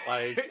know,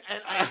 like,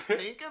 and I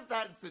think of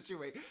that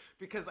situation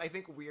because I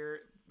think we're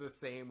the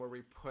same, where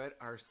we put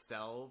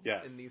ourselves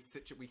in these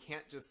situations. We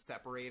can't just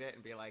separate it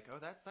and be like, "Oh,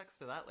 that sucks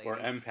for that lady." Or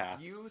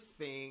empaths. You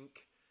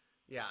think,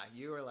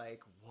 you are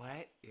like,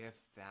 "What if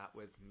that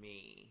was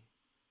me?"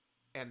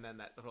 And then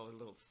that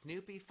little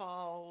Snoopy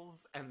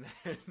falls, and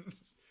then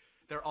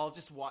they're all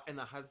just and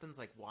the husband's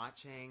like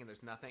watching, and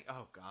there's nothing.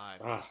 Oh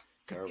god.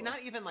 Because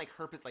not even like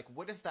her, but like,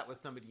 what if that was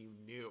somebody you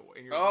knew?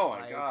 And you're just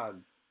like,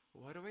 god,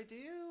 what do I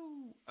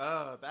do?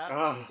 Oh, that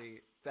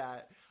movie.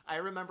 That I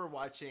remember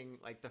watching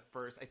like the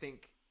first. I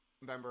think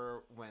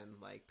remember when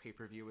like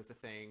pay-per-view was a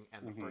thing,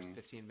 and the first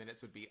 15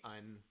 minutes would be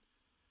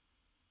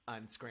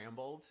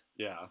unscrambled.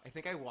 Yeah, I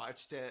think I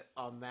watched it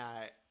on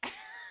that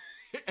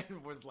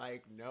and was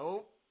like,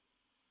 nope,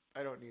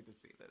 I don't need to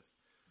see this.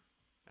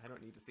 I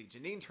don't need to see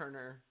Janine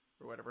Turner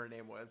or whatever her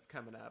name was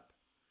coming up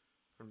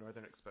from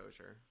Northern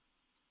Exposure.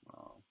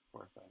 Oh,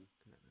 poor thing.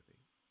 In that movie.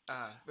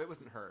 But it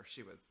wasn't her.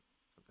 She was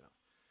something else.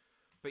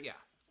 But yeah.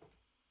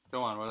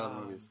 Go on. What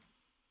other movies?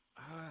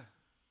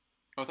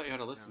 I thought you had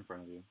a list in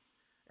front of you.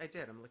 I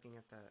did. I'm looking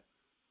at that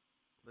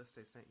list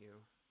I sent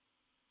you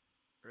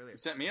earlier. You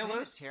sent me a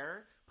list?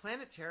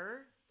 Planet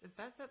Terror? Is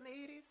that set in the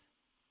 80s?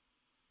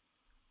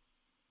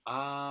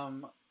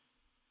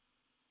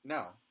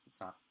 No,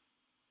 it's not.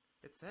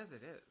 It says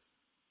it is,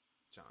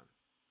 John.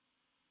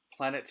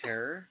 Planet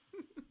Terror?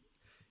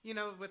 You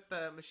know, with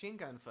the machine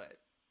gun foot.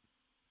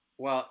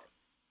 Well,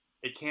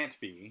 it can't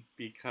be,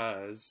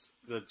 because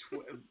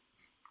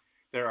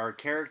there are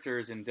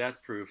characters in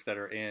Death Proof that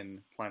are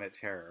in Planet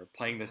Terror,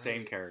 playing the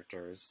same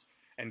characters,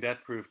 and Death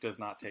Proof does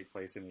not take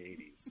place in the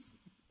 80s.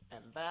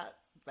 And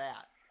that's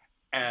that.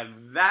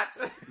 And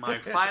that's my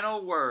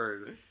final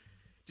word.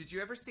 Did you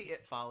ever see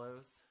It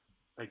Follows?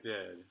 I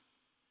did.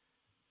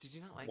 Did you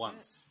not like it?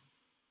 Once.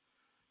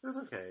 It was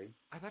okay.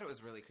 I thought it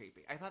was really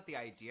creepy. I thought the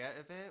idea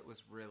of it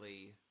was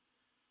really...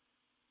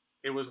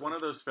 It was one of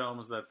those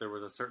films that there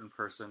was a certain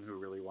person who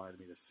really wanted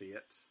me to see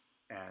it,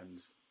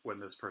 and when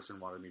this person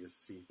wanted me to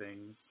see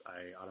things,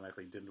 I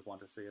automatically didn't want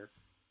to see it.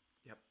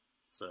 Yep.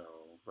 So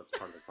that's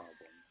part of the problem.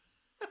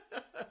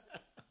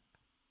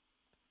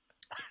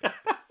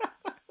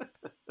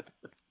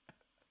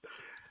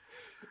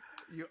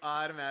 You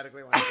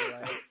automatically want to be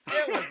like,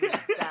 it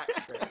wasn't that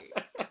great.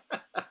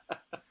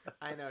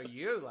 I know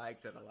you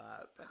liked it a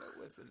lot, but it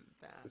wasn't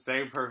that. The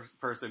same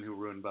person who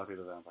ruined Buffy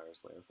the Vampire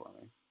Slayer for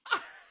me.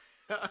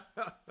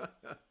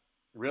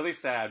 Really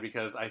sad,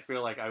 because I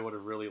feel like I would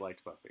have really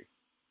liked Buffy.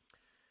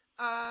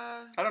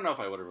 I don't know if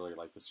I would have really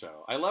liked the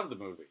show. I love the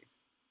movie.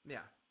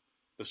 Yeah.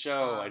 The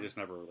show I just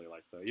never really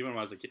liked though. Even when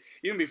I was a kid,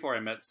 even before I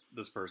met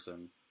this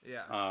person,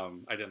 Yeah.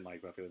 I didn't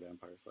like Buffy the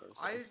Vampire Slayer.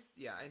 So.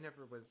 I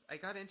never was. I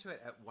got into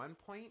it at one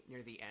point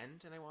near the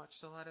end, and I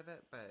watched a lot of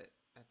it, but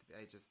I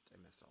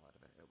missed a lot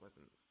of it. It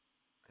wasn't.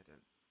 I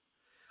didn't.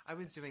 I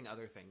was doing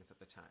other things at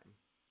the time.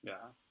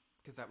 Yeah.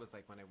 Because that was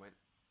like when I went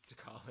to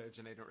college,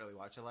 and I didn't really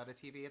watch a lot of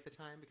TV at the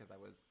time because I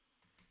was,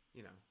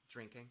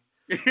 drinking.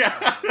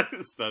 Yeah.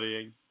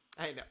 Studying.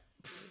 I know.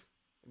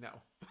 No.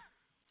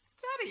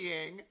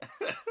 Studying.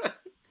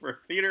 For a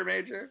theater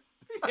major.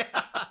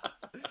 Yeah.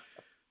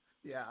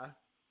 Yeah.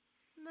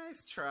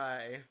 Nice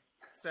try.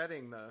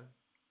 Studying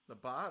the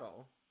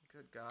bottle.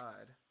 Good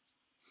God.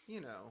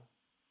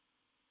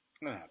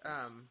 What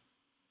happens?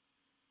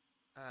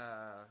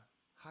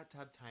 Hot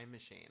Tub Time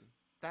Machine.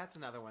 That's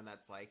another one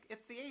that's like,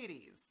 it's the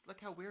 80s.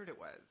 Look how weird it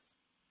was.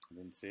 I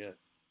didn't see it.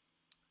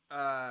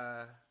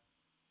 I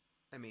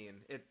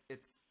mean,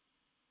 it's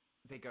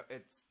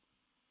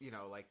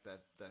like the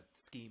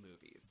ski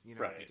movies,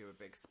 right. They do a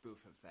big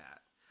spoof of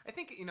that. I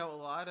think, a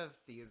lot of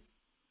these,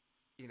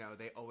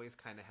 they always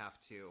kind of have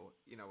to,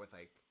 with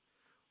like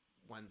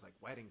ones like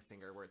Wedding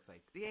Singer, where it's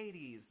like the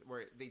 80s,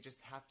 where they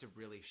just have to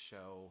really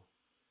show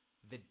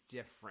the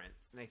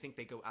difference. And I think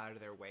they go out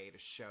of their way to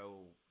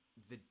show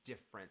the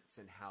difference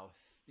in how,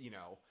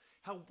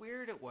 how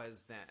weird it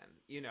was then,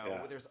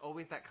 Yeah. There's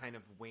always that kind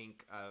of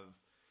wink of,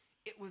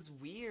 it was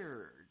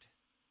weird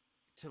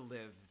to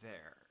live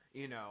there,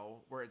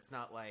 where it's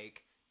not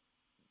like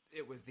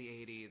it was the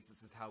 80s,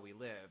 this is how we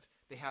lived.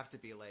 They have to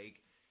be like,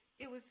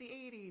 it was the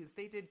 80s,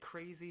 they did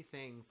crazy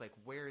things like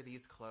wear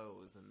these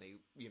clothes, and they,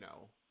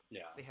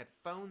 Yeah. they had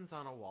phones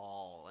on a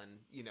wall, and,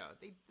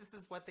 this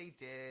is what they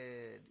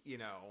did,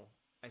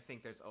 I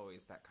think there's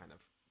always that kind of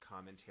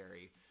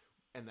commentary,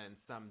 and then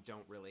some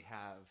don't really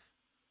have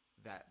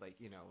that, like,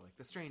 like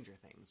the Stranger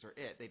Things or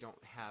It, they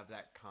don't have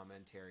that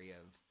commentary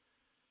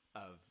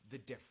of the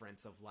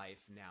difference of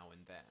life now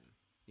and then,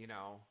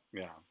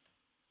 Yeah.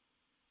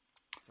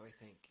 So I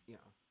think,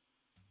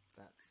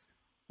 that's...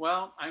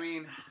 Well, I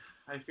mean,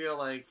 I feel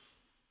like,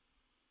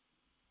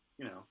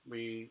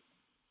 we've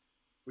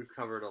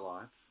covered a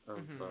lot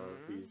of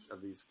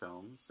these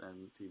films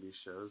and TV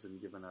shows and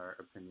given our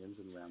opinions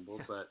and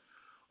rambled, but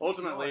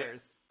ultimately,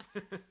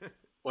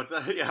 what's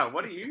that? Yeah,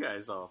 what do you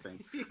guys all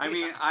think? I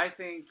mean, I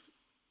think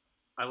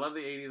I love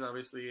the 80s.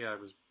 Obviously, I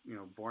was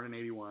born in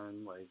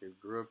 81. Like, I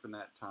grew up in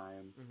that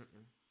time,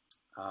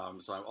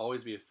 so I'll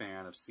always be a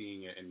fan of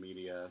seeing it in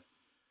media.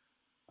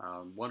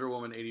 Wonder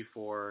Woman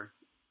 84,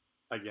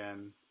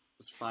 again,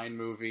 was a fine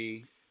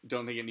movie.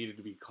 Don't think it needed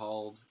to be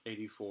called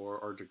 84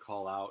 or to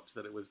call out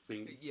that it was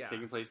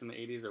taking place in the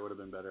 80s. It would have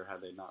been better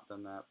had they not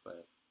done that,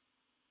 but...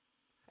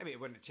 I mean, it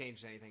wouldn't have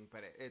changed anything,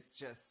 but it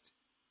just...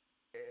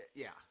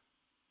 yeah.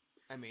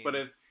 I mean...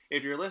 But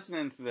if you're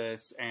listening to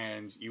this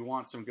and you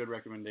want some good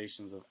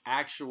recommendations of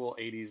actual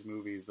 80s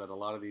movies that a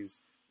lot of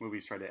these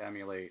movies try to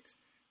emulate,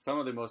 some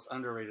of the most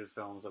underrated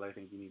films that I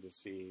think you need to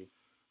see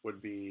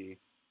would be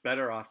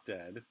Better Off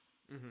Dead,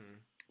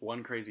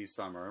 One Crazy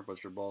Summer,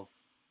 which are both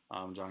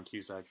John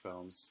Cusack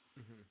films.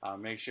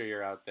 Make sure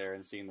you're out there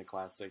and seeing the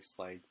classics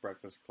like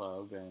Breakfast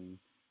Club and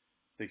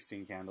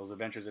 16 Candles.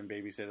 Adventures in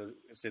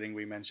Babysitting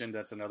we mentioned.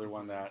 That's another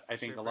one that I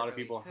think a lot of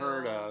people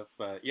heard of.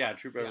 But yeah,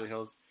 True Beverly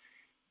Hills.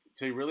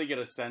 To really get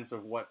a sense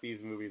of what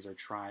these movies are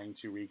trying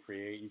to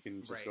recreate, you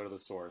can just go to the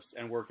source.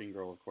 And Working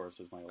Girl, of course,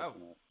 is my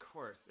ultimate. Of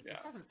course. If you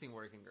haven't seen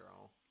Working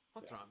Girl,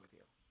 what's wrong with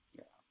you?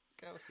 Yeah.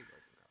 Go see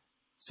Working Girl.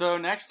 So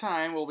next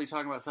time we'll be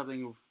talking about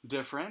something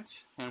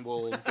different, and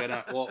we'll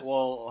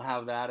we'll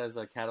have that as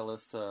a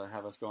catalyst to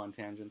have us go on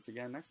tangents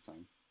again next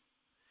time.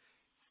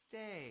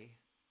 Stay.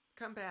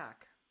 Come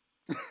back.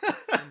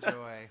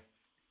 Enjoy.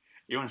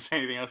 You want to say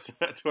anything else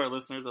to our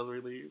listeners as we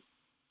leave?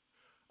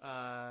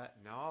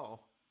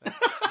 No.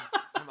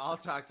 I'm all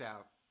talked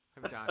out.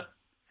 I'm done.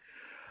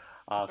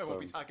 Awesome. I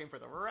won't be talking for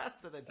the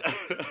rest of the day.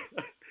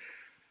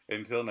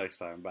 Until next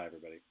time. Bye,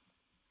 everybody.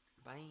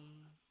 Bye.